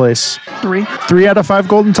PR's place? 3. 3 out of 5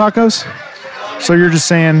 golden tacos? So you're just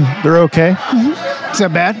saying they're okay? Is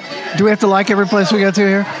that bad? Do we have to like every place we go to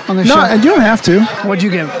here on the No, show? and you don't have to. What'd you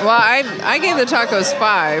give? well, I gave the tacos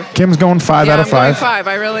 5. Kim's going 5 Yeah, out of I'm going 5. 5.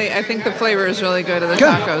 I think the flavor is really good of the Good.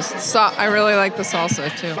 tacos. I really like the salsa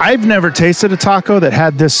too. I've never tasted a taco that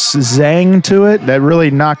had this zang to it that really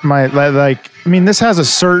knocked my this has a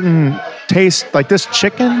certain taste. Like this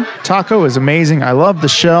chicken taco is amazing. I love the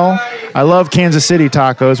shell. I love Kansas City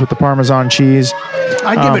tacos with the Parmesan cheese.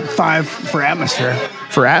 I'd give it 5 for atmosphere.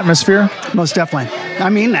 For atmosphere, Most definitely. I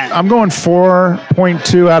mean that. I'm going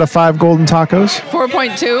 4.2 out of 5 golden tacos.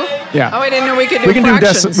 4.2. Yeah. Oh, I didn't know we could do We can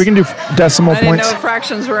fractions. do decimal I didn't points. know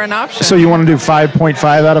fractions were an option. So you want to do 5.5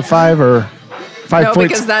 out of 5 or 5 no,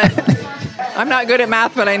 points? because I'm not good at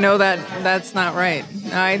math, but I know that that's not right.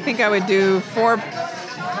 I think I would do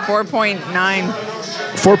 4.9.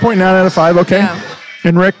 4.9 out of 5. Okay. Yeah.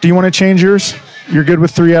 And Rick, do you want to change yours? You're good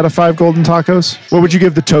with 3 out of 5 golden tacos? What would you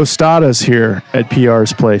give the tostadas here at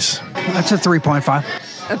PR's place? That's a 3.5.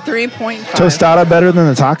 A 3.5. Tostada better than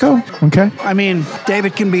the taco? Okay. I mean,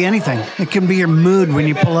 David can be anything. It can be your mood when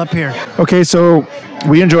you pull up here. Okay, so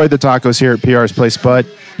we enjoyed the tacos here at PR's place, but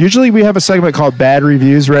usually we have a segment called Bad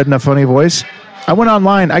Reviews Read in a Funny Voice. I went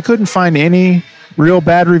online. I couldn't find any real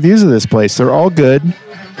bad reviews of this place. They're all good.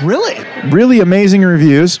 Really? Really amazing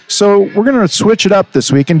reviews. So we're going to switch it up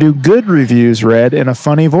this week and do good reviews read in a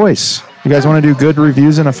funny voice. You guys want to do good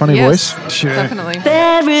reviews in a funny Yes, voice? Sure. definitely.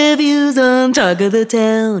 Bad reviews on Talk of the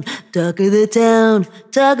Town. Talk of the Town.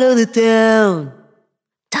 Talk of the Town.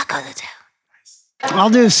 Talk of the Town. I'll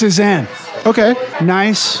do Suzanne. Okay.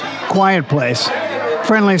 Nice, quiet place.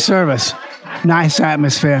 Friendly service. Nice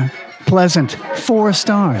atmosphere. Pleasant. 4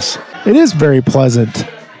 stars. It is very pleasant.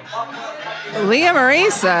 Leah Marie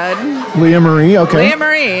said, Leah Marie, okay. Leah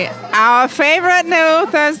Marie, our favorite new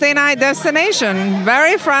Thursday night destination.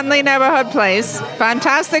 Very friendly neighborhood place.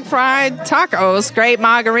 Fantastic fried tacos. Great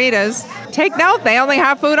margaritas. Take note, they only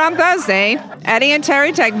have food on Thursday. Eddie and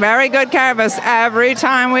Terry take very good care of us every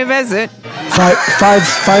time we visit. Five stars.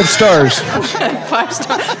 5 stars.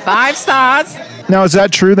 5 stars. Now, is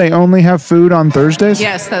that true? They only have food on Thursdays?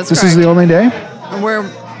 Yes, that's This correct. is the only day?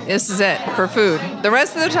 This is it for food. The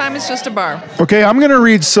rest of the time it's just a bar. Okay, I'm going to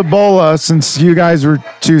read Cibola since you guys were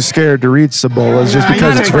too scared to read Cibolas just I'm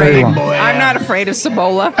because not it's very afraid, long. boy. I'm not afraid of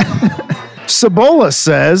Cibola. Cibola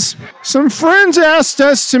says, some friends asked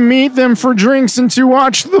us to meet them for drinks and to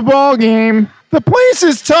watch the ball game. The place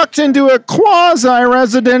is tucked into a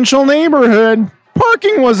quasi-residential neighborhood.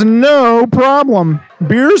 Parking was no problem.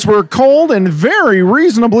 Beers were cold and very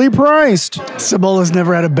reasonably priced. Cibola's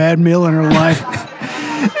never had a bad meal in her life.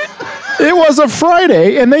 It was a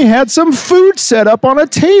Friday, and they had some food set up on a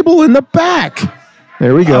table in the back.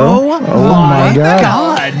 There we go. Oh my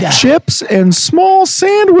God. Chips and small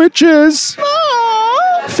sandwiches.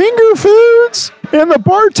 Finger foods. And the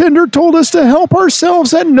bartender told us to help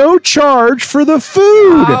ourselves at no charge for the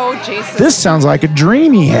food. Oh, Jesus. This sounds like a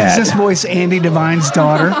dream he Is had. this voice Andy Devine's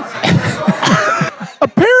daughter?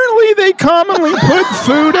 Apparently, they commonly put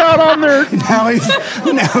food out on their... now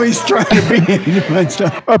he's trying to be Andy Devine's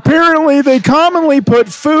daughter. Apparently, they commonly put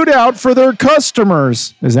food out for their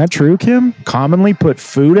customers. Is that true, Kim? Commonly put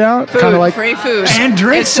food out? Food, Kinda like free food. And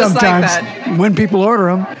drinks It's just like sometimes that. when people order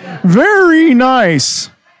them. Very nice.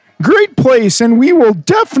 Great place, and we will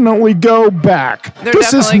definitely go back. They're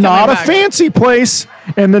This is definitely not a coming back. fancy place,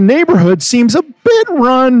 and the neighborhood seems a bit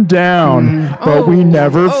run down, but we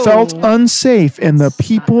never felt unsafe, and the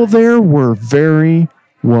people there were very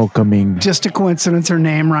welcoming. Just a coincidence her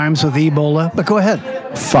name rhymes with Ebola, but go ahead.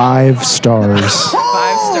 5 stars.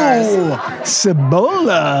 5 stars. Oh,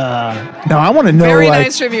 Cibola. Now, I want to know, Very like,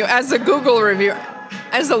 nice review. As a Google review,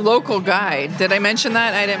 as a local guide. Did I mention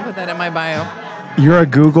that? I didn't put that in my bio. you're a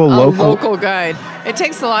Google A local. local guide. It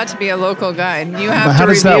takes a lot to be a local guide. You But have how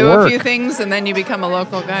to does that review a work? few things and then you become a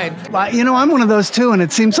local guide. Well, you know, I'm one of those too, and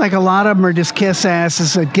it seems like a lot of them are just kiss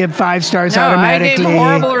asses that give 5 stars No, I automatically. gave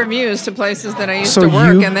horrible reviews to places that I used So to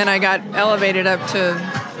work, you- and then I got elevated up to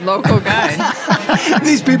local guide.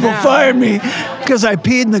 These people fired me because I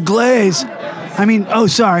peed in the glaze. I mean, oh,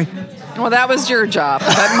 sorry. Well, that was your job,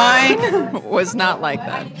 but mine was not like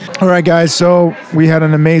that. All right, guys. So we had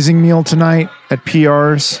an amazing meal tonight at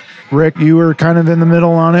PR's. Rick, you were kind of in the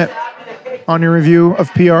middle on it, on your review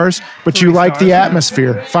of PR's, but you 3 liked the stars.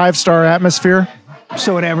 atmosphere, 5-star atmosphere.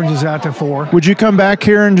 So it averages out to 4. Would you come back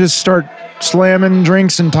here and just start slamming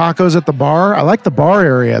drinks and tacos at the bar? I like the bar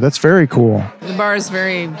area. That's very cool. The bar is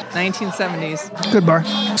very 1970s. Good bar.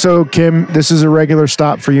 So, Kim, this is a regular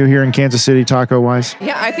stop for you here in Kansas City, taco-wise.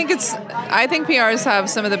 Yeah, I think PRs have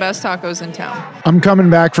some of the best tacos in town. I'm coming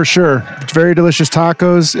back for sure. It's very delicious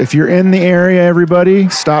tacos. If you're in the area, everybody,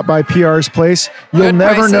 stop by PR's place. You'll Good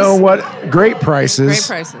never prices. know what great prices.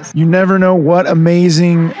 Great prices. You never know what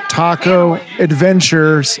amazing taco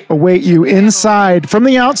adventures await you inside. From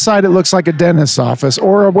the outside, it looks like a dentist's office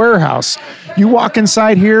or a warehouse. You walk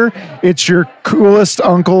inside here, it's your coolest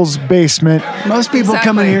uncle's basement. Most people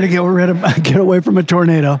come in Exactly. here to get away from a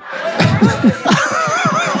tornado.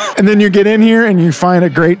 And then you get in here and you find a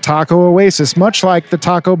great taco oasis, much like the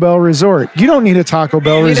Taco Bell Resort. You don't need a Taco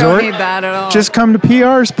Bell You Resort. don't need that at all. Just come to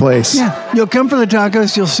PR's place. Yeah, you'll come for the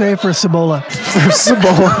tacos, you'll stay for Cibola. For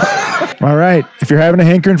Cibola. All right. If you're having a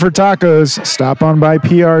hankering for tacos, stop on by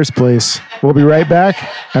PR's place. We'll be right back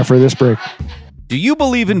after this break. Do you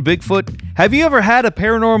believe in Bigfoot? Have you ever had a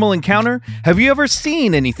paranormal encounter? Have you ever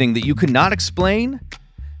seen anything that you could not explain?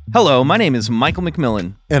 Hello, my name is Michael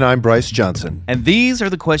McMillan, And I'm Bryce Johnson. and these are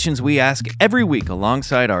the questions we ask every week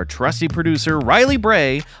alongside our trusty producer, Riley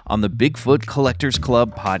Bray, on the Bigfoot Collectors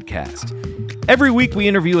Club podcast. Every week, we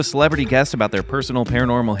interview a celebrity guest about their personal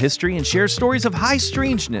paranormal history and share stories of high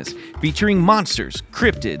strangeness featuring monsters,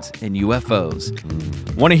 cryptids, and UFOs.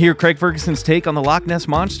 Want to hear Craig Ferguson's take on the Loch Ness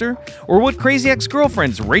Monster? Or what Crazy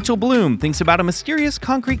Ex-Girlfriend's Rachel Bloom thinks about a mysterious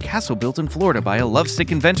concrete castle built in Florida by a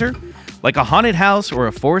lovesick inventor? Like a haunted house or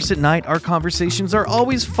a forest at night, our conversations are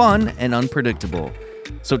always fun and unpredictable.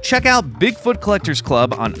 So check out Bigfoot Collectors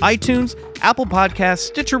Club on iTunes, Apple Podcasts,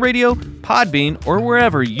 Stitcher Radio, Podbean, or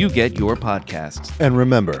wherever you get your podcasts. And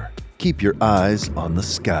remember, keep your eyes on the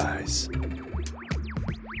skies.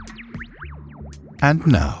 And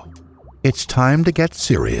now, it's time to get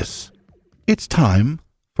serious. It's time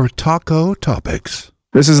for Taco Topics.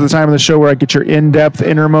 This is the time of the show where I get your in-depth,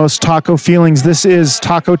 innermost taco feelings. This is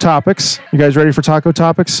Taco Topics. You guys ready for Taco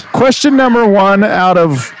Topics? Question number 1 out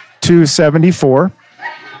of 274.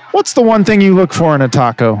 What's the one thing you look for in a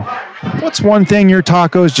taco? What's one thing your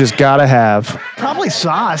tacos just gotta have? Probably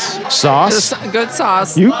sauce. Sauce? Just good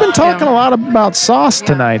sauce. You've been talking a lot about sauce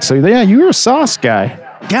tonight. So yeah, you're a sauce guy.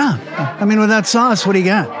 Yeah. I mean, without sauce, what do you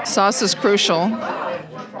got? Sauce is crucial.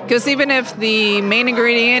 Because even if the main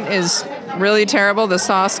ingredient is really terrible, the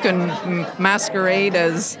sauce can masquerade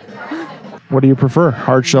as What do you prefer,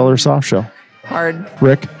 hard shell or soft shell? hard.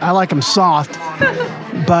 Rick? I like them soft,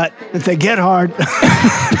 but if they get hard,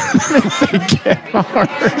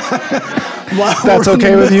 That's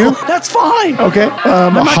okay with you? That's fine. Okay.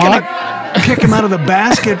 I'm not Hot, gonna kick him out of the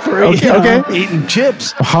basket for Okay. eating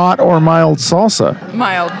chips. hot or mild salsa?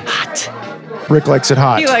 Mild. Rick likes it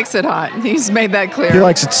hot. He likes it hot. He's made that clear. He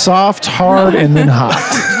likes it soft, hard, and then hot.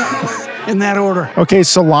 In that order. Okay,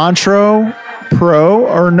 cilantro, pro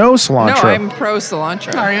or no no, cilantro? I'm pro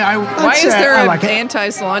cilantro. I'd Why say is there I an like it.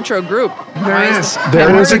 anti-cilantro group? There is. There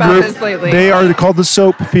I've is heard a about group. this lately. They are called the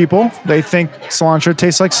soap people. They think cilantro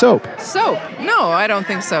tastes like soap. Soap? No, I don't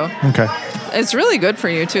think so. Okay. It's really good for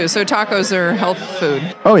you too. So tacos are health food.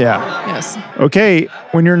 Oh, yeah. Yes. Okay,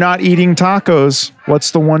 when you're not eating tacos,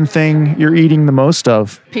 what's the one thing you're eating the most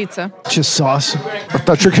of? Pizza. Just sauce. I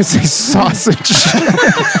thought you were going to say sausage.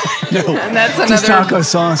 And that's Just another. taco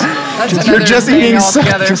sauce. That's you're another just thing eating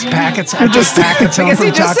altogether. Just packets. You're just- packets home Because he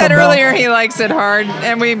from just Taco said Bell. earlier he likes it hard,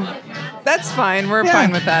 and that's fine. We're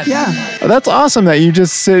fine with that. Yeah. That's awesome that you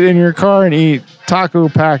just sit in your car and eat taco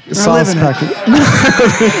sauce living it. packet.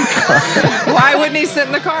 Why wouldn't he sit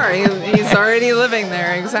in the car? He's already living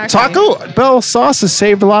there. Exactly. Taco Bell sauce has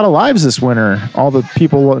saved a lot of lives this winter. All the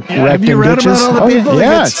people wrecked Have you in read ditches. about all the people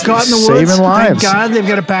yeah, that get caught in the woods? saving lives. Thank God they've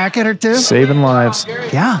got a packet or two. Saving lives.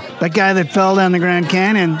 Yeah. That guy that fell down the Grand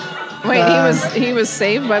Canyon. Wait, he was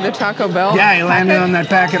saved by the Taco Bell. Yeah, he landed on that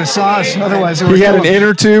packet of sauce. Otherwise, it would He had kill an him.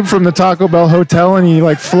 inner tube from the Taco Bell hotel and he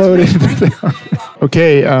like floated.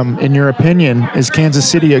 Okay, in your opinion, is Kansas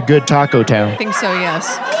City a good taco town? I think so.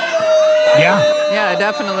 Yes. Yeah. Yeah,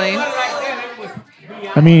 definitely.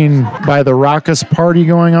 I mean, by the raucous party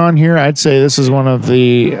going on here, I'd say this is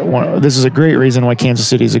this is a great reason why Kansas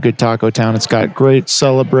City is a good taco town. It's got great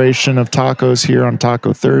celebration of tacos here on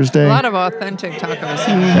Taco Thursday. A lot of authentic tacos.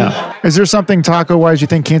 Yeah. Is there something taco-wise you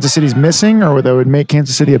think Kansas City's missing, or that would make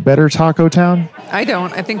Kansas City a better taco town? I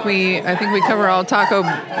don't. I think we cover all taco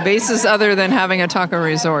bases other than having a taco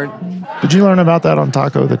resort. Did you learn about that on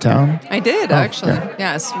Taco the Town? I did actually. yeah.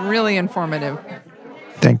 Yes, really informative.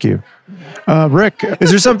 Thank you. Rick, is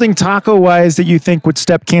there something taco-wise that you think would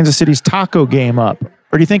step Kansas City's taco game up?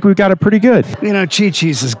 Or do you think we've got it pretty good? You know,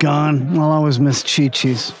 Chi-Chi's is gone. I'll always miss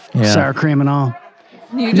Chi-Chi's. Yeah. Sour cream and all.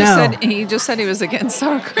 He just said he was against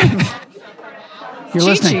sour cream. You're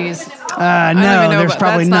listening. Chi-Chi's. No, even know, there's but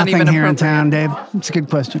probably that's not nothing even here in appropriate. town, Dave. It's a good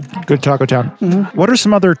question. Good taco town. What are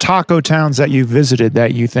some other taco towns that you visited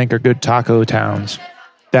that you think are good taco towns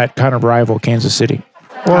that kind of rival Kansas City?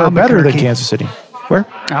 Or are better than Albuquerque. Kansas City? Where?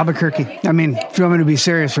 Albuquerque. I mean, if you want me to be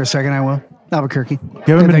serious for a second, I will. Albuquerque.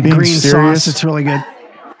 You haven't They been have being green serious? sauce. It's really good.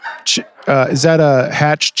 Is that a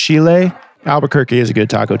Hatch Chile? Albuquerque is a good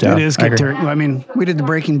taco town. It is I good. agree. I mean, we did the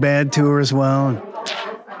Breaking Bad tour as well.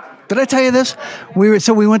 Did I tell you this? We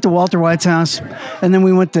went to Walter White's house, and then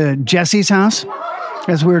we went to Jesse's house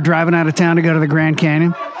as we were driving out of town to go to the Grand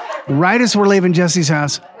Canyon. Right as we're leaving Jesse's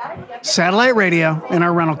house, satellite radio in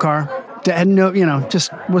our rental car,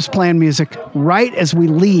 just was playing music. Right as we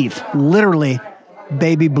leave, literally,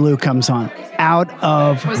 Baby Blue comes on out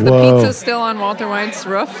of. Was the Whoa. pizza still on Walter White's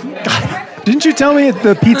roof? Didn't you tell me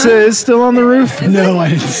the pizza is still on the roof? No, I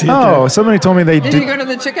didn't see it. Oh, somebody told me they Did you did. go to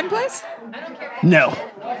the chicken place? No,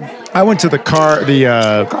 I went to the car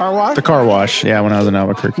wash. the car wash. Yeah, when I was in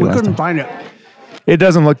Albuquerque We last couldn't time. find it. It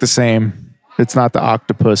doesn't look the same. It's not the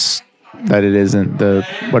octopus that it isn't the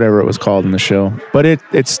whatever it was called in the show, but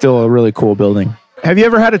it's still a really cool building. Have you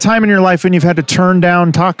ever had a time in your life when you've had to turn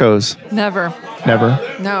down tacos? Never. Never.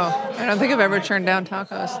 No, I don't think I've ever turned down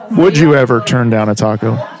tacos. Would you ever turn down a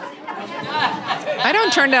taco? I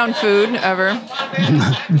don't turn down food ever.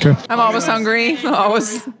 Okay. I'm always hungry.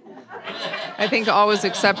 Always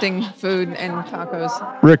accepting food and tacos.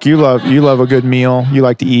 Rick, you love a good meal. You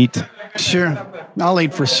like to eat. Sure, I'll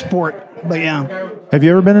eat for sport. But yeah, Have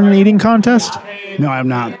you ever been in an eating contest? no, I'm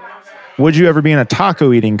not. Would you ever be in a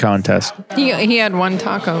taco eating contest? He had one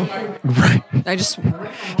taco. Right. I just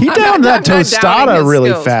He I'm downed not- that I'm not doubting tostada his really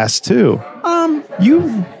skills. fast too.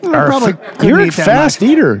 You are probably couldn't you're a eat that fast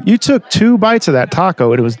eater. You took 2 bites of that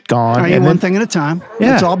taco and it was gone. I eat and one then- thing at a time.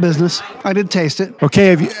 Yeah. It's all business. I did taste it. Okay,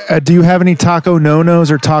 have you, do you have any taco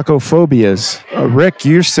no-nos or taco phobias? Rick,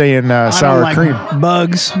 you're saying sour I don't like cream.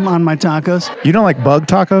 bugs on my tacos. You don't like bug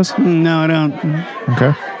tacos? No, I don't.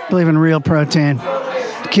 Okay. Believe in real protein.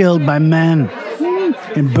 Killed by men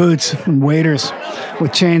in boots and waiters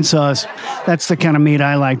with chainsaws. That's the kind of meat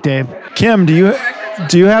I like, Dave. Kim, do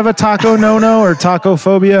you have a taco no-no or taco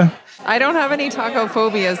phobia? I don't have any taco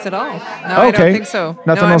phobias at all. No, I don't Okay. think so.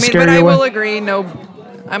 Nothing no, I will mean, scare but you I away? will agree. No,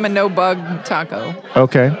 I'm a no bug taco.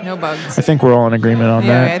 Okay. No bugs. I think we're all in agreement on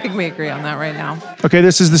Yeah, that. I think we agree on that right now. Okay,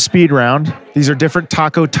 this is the speed round. These are different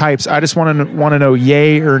taco types. I just want to know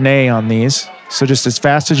yay or nay on these. So just as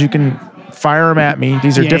fast as you can fire them at me.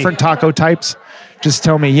 These are Yay. different taco types. Just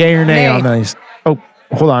tell me yay or nay Nay. on these. Oh,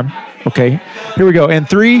 hold on. Okay, here we go. And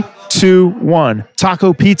 3, 2, 1.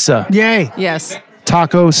 Taco pizza, Yay. Yes.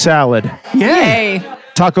 taco salad, Yay. Yay.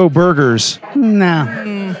 taco burgers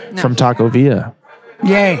No. from Taco Villa,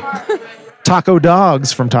 Yay. taco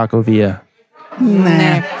dogs from Taco Villa,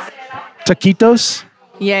 Nah. taquitos,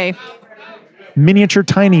 Yay. miniature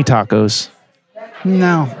tiny tacos,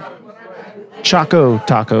 No. choco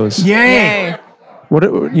tacos. Yay. Yay. What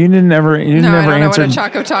you didn't ever No, I never don't know answer. what a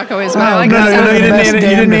choco taco is, but I Oh, like no, the no, sound no, of you it. didn't You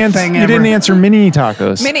didn't damn answer. thing You didn't ever. answer mini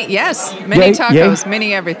tacos. Mini, yes. Mini Yay, tacos. yay.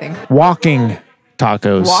 Mini everything. Walking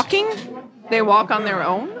tacos. Walking? They walk on their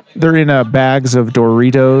own? They're in bags of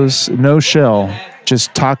Doritos, no shell,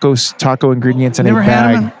 just taco ingredients in Never a had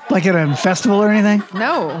bag. them like at a festival or anything?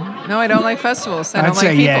 No. No, I don't like festivals. I I'd don't say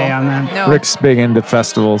like people. yay on that. No. Rick's big into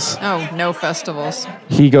festivals. Oh, no festivals.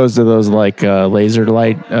 He goes to those like laser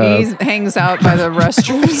light. He hangs out by the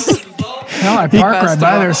restrooms. No, I park right by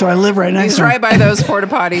Festival. there, so I live right next He's to right him. by those porta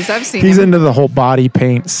potties. I've seen He's him. into the whole body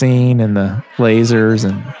paint scene and the lasers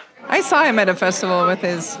and. I saw him at a festival with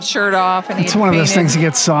his shirt off, and It's one of those things that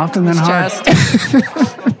gets soft and then hard. chest.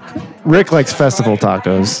 Rick likes festival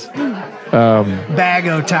tacos.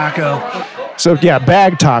 Bago taco. So yeah,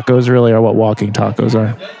 bag tacos really are what walking tacos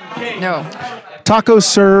are. No. Tacos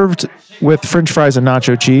served with French fries and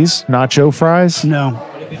nacho cheese. Nacho fries. No.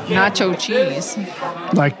 Nacho cheese.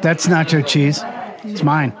 Like, that's nacho cheese. It's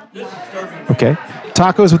mine. Okay.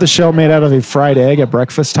 Tacos with a shell made out of a fried egg, a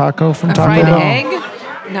breakfast taco from A Taco fried Bell. egg?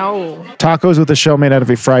 No. Tacos with a shell made out of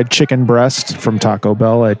a fried chicken breast from Taco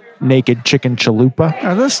Bell, a naked chicken chalupa.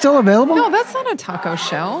 Are those still available? No, that's not a taco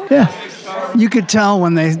shell. Yeah. You could tell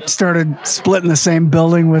when they started splitting the same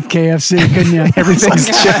building with KFC, couldn't you? Everything's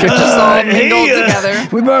chicken. Just all mingled together.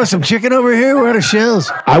 We brought some chicken over here. We're out of shells.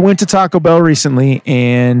 I went to Taco Bell recently,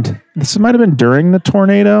 and this might have been during the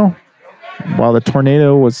tornado, while the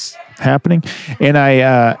tornado was happening. And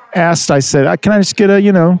I asked, I said, can I just get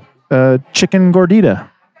a chicken gordita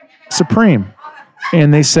supreme?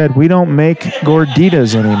 And they said, we don't make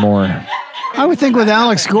gorditas anymore. I would think with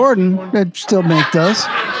Alex Gordon, they'd still make those.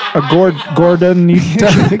 A gordonita.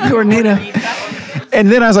 Gordita.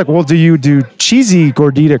 And then I was like, well, do you do cheesy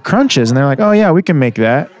gordita crunches? And they're like, oh yeah, we can make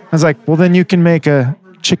that. I was like, well, then you can make a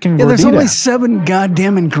chicken Yeah, there's gordita. only 7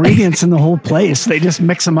 goddamn ingredients in the whole place. They just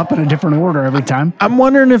mix them up in a different order every time. I'm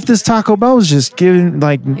wondering if this Taco Bell is just giving we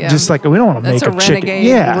don't want to make That's a a chicken. renegade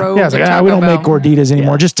Yeah, rogue yeah. It's like, Taco we don't Bell. make gorditas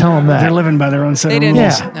anymore. Just tell them They're that. living by their own set They of didn't.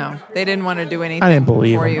 rules. Yeah. No, they didn't want to do anything. I didn't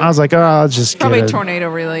believe for them. you. I was like, oh, I'll just Probably get a, tornado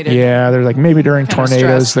related. Yeah, they're like maybe during Kind of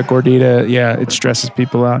tornadoes stress. the gordita. Yeah, it stresses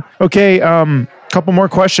people out. Okay, couple more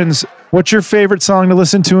questions. What's your favorite song to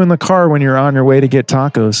listen to in the car when you're on your way to get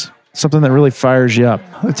tacos? Something that really fires you up.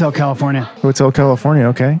 Hotel California. Hotel California.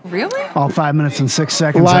 Okay. Really? All 5 minutes and 6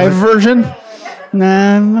 seconds. Live of it. version.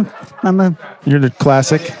 Nah, I'm a You're the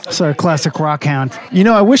classic. sort of classic rock hound. You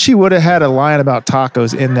know, I wish he would have had a line about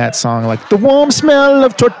tacos in that song, like the warm smell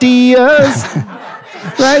of tortillas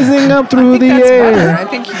rising up through the That's better. air. I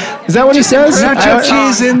think. Is that what he says? Nacho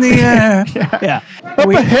cheese in the air. Yeah. Up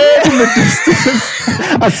ahead in the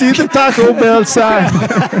distance, I see the Taco Bell sign.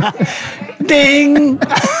 Ding.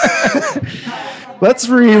 Let's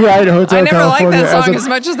rewrite Hotel I never liked California that song as as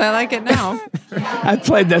much as I like it now. I've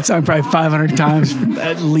played that song probably 500 times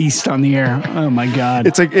at least on the air. Oh my God.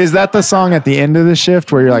 It's like, is that the song at the end of the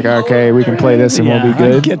shift where you're like, okay, we can play this and we'll be I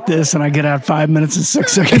good? get this and I get out 5 minutes and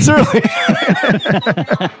 6 seconds early.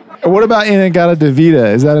 What about Inagata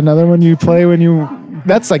Davida? Is that another one you play when you?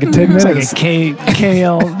 That's like a 10 It's minutes. like a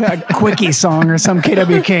KL quickie song or some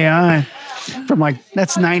KWKI from like,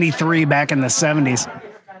 that's 93 back in the 70s.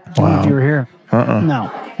 I don't know if you were here. No.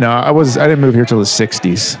 No, I didn't move here till the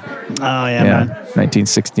 60s. Oh, yeah, man.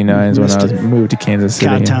 1969 is when I moved to Kansas City.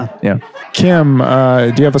 Cowtown. Yeah. Kim,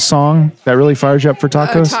 do you have a song that really fires you up for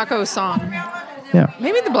tacos? A taco song. Yeah.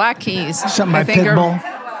 Maybe the Black Keys. Something by I think Pitbull.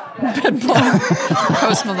 Pitbull.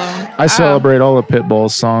 Post Malone. I celebrate all the Pitbull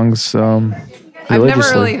songs I've never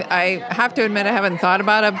religiously. really, I have to admit, I haven't thought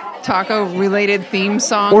about a taco-related theme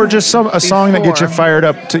song. Or just a song that gets you before. fired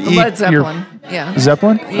up to eat. Led Zeppelin. Yeah.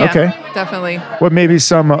 Zeppelin? Yeah, Okay. definitely. What, maybe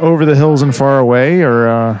some Over the Hills and Far Away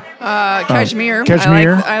or Kashmir.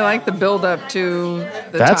 Kashmir. I like the build-up to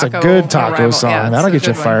the that's taco a good taco arrival. song. Yeah, it's That'll a get you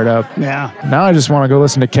good one. fired up. Yeah. Now I just want to go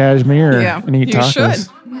listen to Kashmir Yeah, and eat you tacos.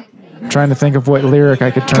 should. I'm trying to think of what lyric I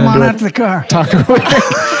could turn Come on into out to the car. taco lyric.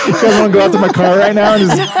 You guys want to go out to my car right now and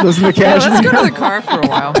just listen to Yeah, Kashmir? let's go to the car for a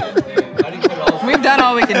while. We've done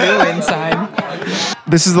all we can do inside.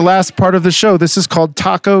 This is the last part of the show. This is called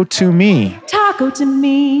Taco to Me. Taco to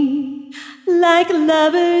me, like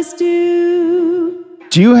lovers do.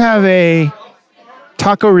 Do you have a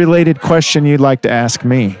taco-related question you'd like to ask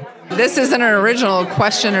me? This isn't an original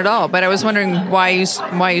question at all, but I was wondering why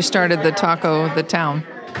you started the taco, the town.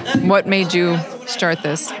 What made you start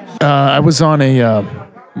this? I was on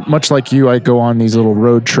much like you, I go on these little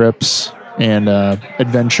road trips and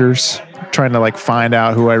adventures, trying to like find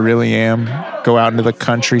out who I really am, go out into the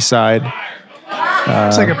countryside.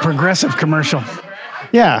 It's like a progressive commercial.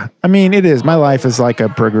 Yeah, I mean, it is. My life is like a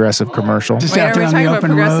progressive commercial. Just Wait, out are there we on talking the about open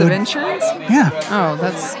progressive road. insurance? Yeah. Oh,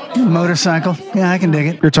 that's Motorcycle. Yeah, I can dig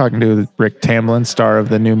it. You're talking to Rick Tamblyn, star of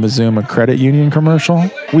the new Mazuma Credit Union commercial.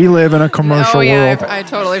 We live in a commercial oh yeah, world. I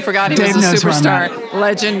totally forgot he Dave was a knows where I'm superstar,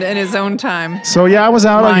 legend in his own time. So yeah, I was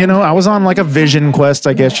out, Blind. I was on like a vision quest,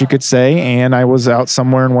 I guess you could say, and I was out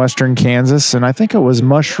somewhere in western Kansas, and I think it was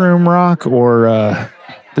Mushroom Rock or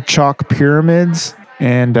the Chalk Pyramids,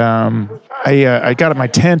 and I got my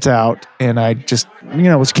tent out, and I just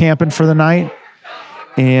was camping for the night,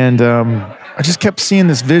 and I just kept seeing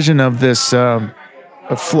this vision of this a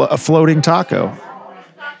floating taco,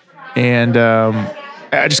 and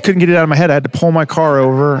I just couldn't get it out of my head. I had to pull my car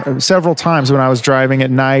over several times when I was driving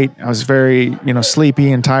at night. I was very,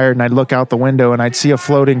 sleepy and tired, and I'd look out the window and I'd see a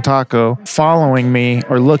floating taco following me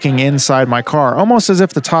or looking inside my car, almost as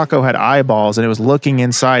if the taco had eyeballs and it was looking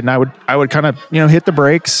inside. And I would kind of, hit the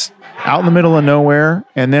brakes out in the middle of nowhere,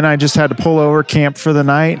 and then I just had to pull over, camp for the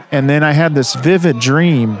night, and then I had this vivid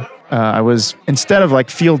dream. I was, instead of like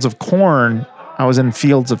fields of corn, I was in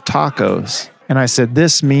fields of tacos. And I said,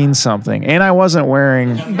 this means something. And I wasn't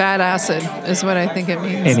wearing Bad acid is what I think it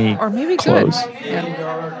means. Any or maybe clothes. good.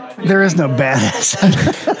 Yeah, There is no badass.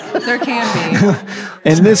 there can be.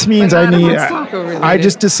 And this means But I not if need, it's taco related. I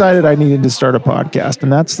just decided I needed to start a podcast.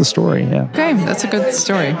 And that's the story. Yeah. Okay, that's a good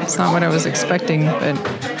story. It's not what I was expecting, but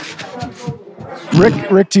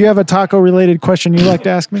Rick, do you have a taco related question you'd like to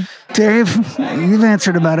ask me? Dave, you've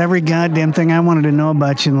answered about every goddamn thing I wanted to know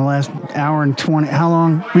about you in the last hour and 20. How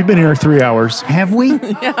long We've been here 3 hours. have we?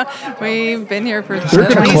 we've been here for They're at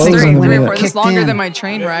gonna least close in a 3 or minute. 4. This is Kicked longer in. than my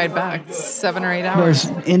train ride back, 7 or 8 hours.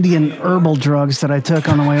 There's Indian herbal drugs that I took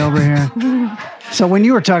on the way over here. So when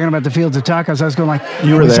you were talking about the fields of tacos, I was going like,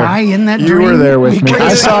 You were was there. I in that You dream? were there with me.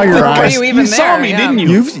 I saw your Were eyes. you even there? Yeah.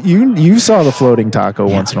 You saw the floating taco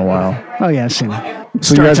once in a while. Oh, yeah, I've seen it.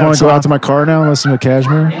 So you guys want to go out to my car now and listen to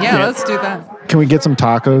Kashmir? Yeah, let's do that. Can we get some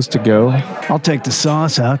tacos to go? I'll take the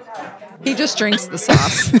sauce out. He just drinks the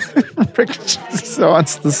sauce. Rick just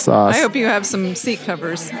wants the sauce. I hope you have some seat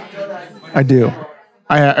covers. I do.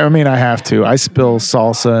 I mean, I have to. I spill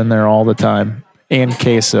salsa in there all the time and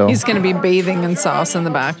queso. He's going to be bathing in sauce in the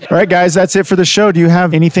back. All right, guys, that's it for the show. Do you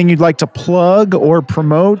have anything you'd like to plug or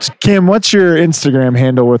promote? Kim, what's your Instagram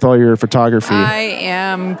handle with all your photography? I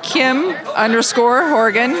am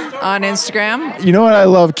Kim_Horgan on Instagram. You know what I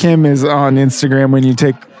love, Kim, is on Instagram when you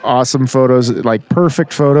take awesome photos, like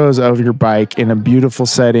perfect photos of your bike in a beautiful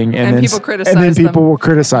setting, And then people criticize and then people them. will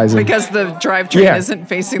criticize them Because the drivetrain isn't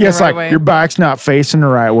facing it's the right like way. your bike's not facing the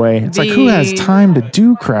right way. It's like, who has time to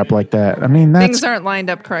do crap like that? I mean, that's Things aren't lined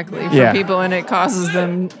up correctly for Yeah. people, and it causes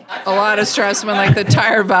them a lot of stress when, like, the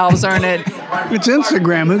tire valves aren't it. It's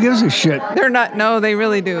Instagram. Who gives a shit? They're not. No, they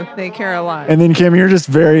really do. They care a lot. and then Kim, you're just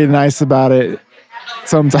very nice about it.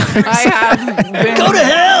 Sometimes I have been. Go to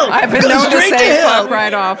hell. I've been known to say fuck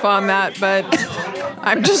right off on that, but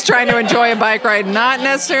I'm just trying to enjoy a bike ride, not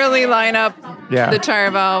necessarily line up Yeah. the tire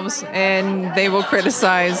valves, and they will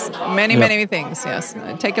criticize many, Yep. many things. Yes,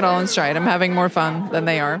 I take it all in stride. I'm having more fun than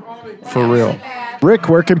they are. for real. Rick,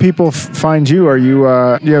 where can people find you? Are you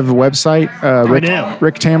do you have a website?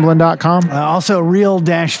 RickTamblyn.com? Also,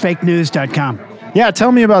 real-fakenews.com. Yeah,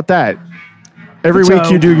 tell me about that. Every It's week a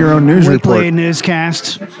you do your own news weekly report.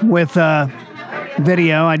 newscast with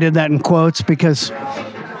video. I did that in quotes because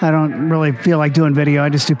I don't really feel like doing video. I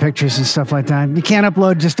just do pictures and stuff like that. You can't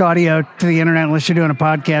upload just audio to the internet unless you're doing a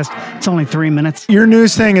podcast. It's only 3 minutes. Your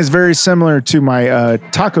news thing is very similar to my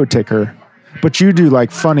taco ticker, but you do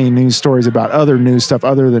like funny news stories about other news stuff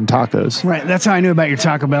other than tacos. Right. That's how I knew about your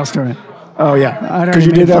Taco Bell story. Oh, yeah. I Because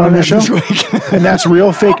you did that on the show? this week. And that's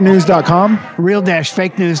realfakenews.com?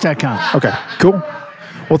 Real-fakenews.com. Okay, cool.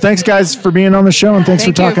 Well, thanks, guys, for being on the show, and thanks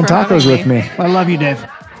Thank for you talking for having tacos with me. I love you, Dave.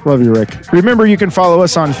 Love you, Rick. Remember, you can follow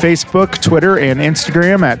us on Facebook, Twitter, and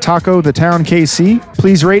Instagram at Taco the Town KC.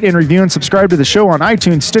 Please rate and review and subscribe to the show on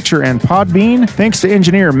iTunes, Stitcher, and Podbean. Thanks to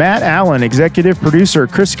engineer Matt Allen, executive producer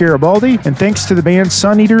Chris Garibaldi, and thanks to the band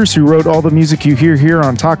Sun Eaters, who wrote all the music you hear here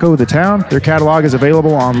on Taco the Town. Their catalog is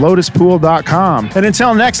available on lotuspool.com. And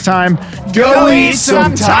until next time, go eat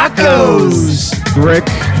some tacos! Rick,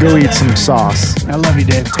 go eat some sauce. I love you,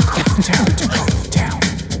 Dave. Taco the town, taco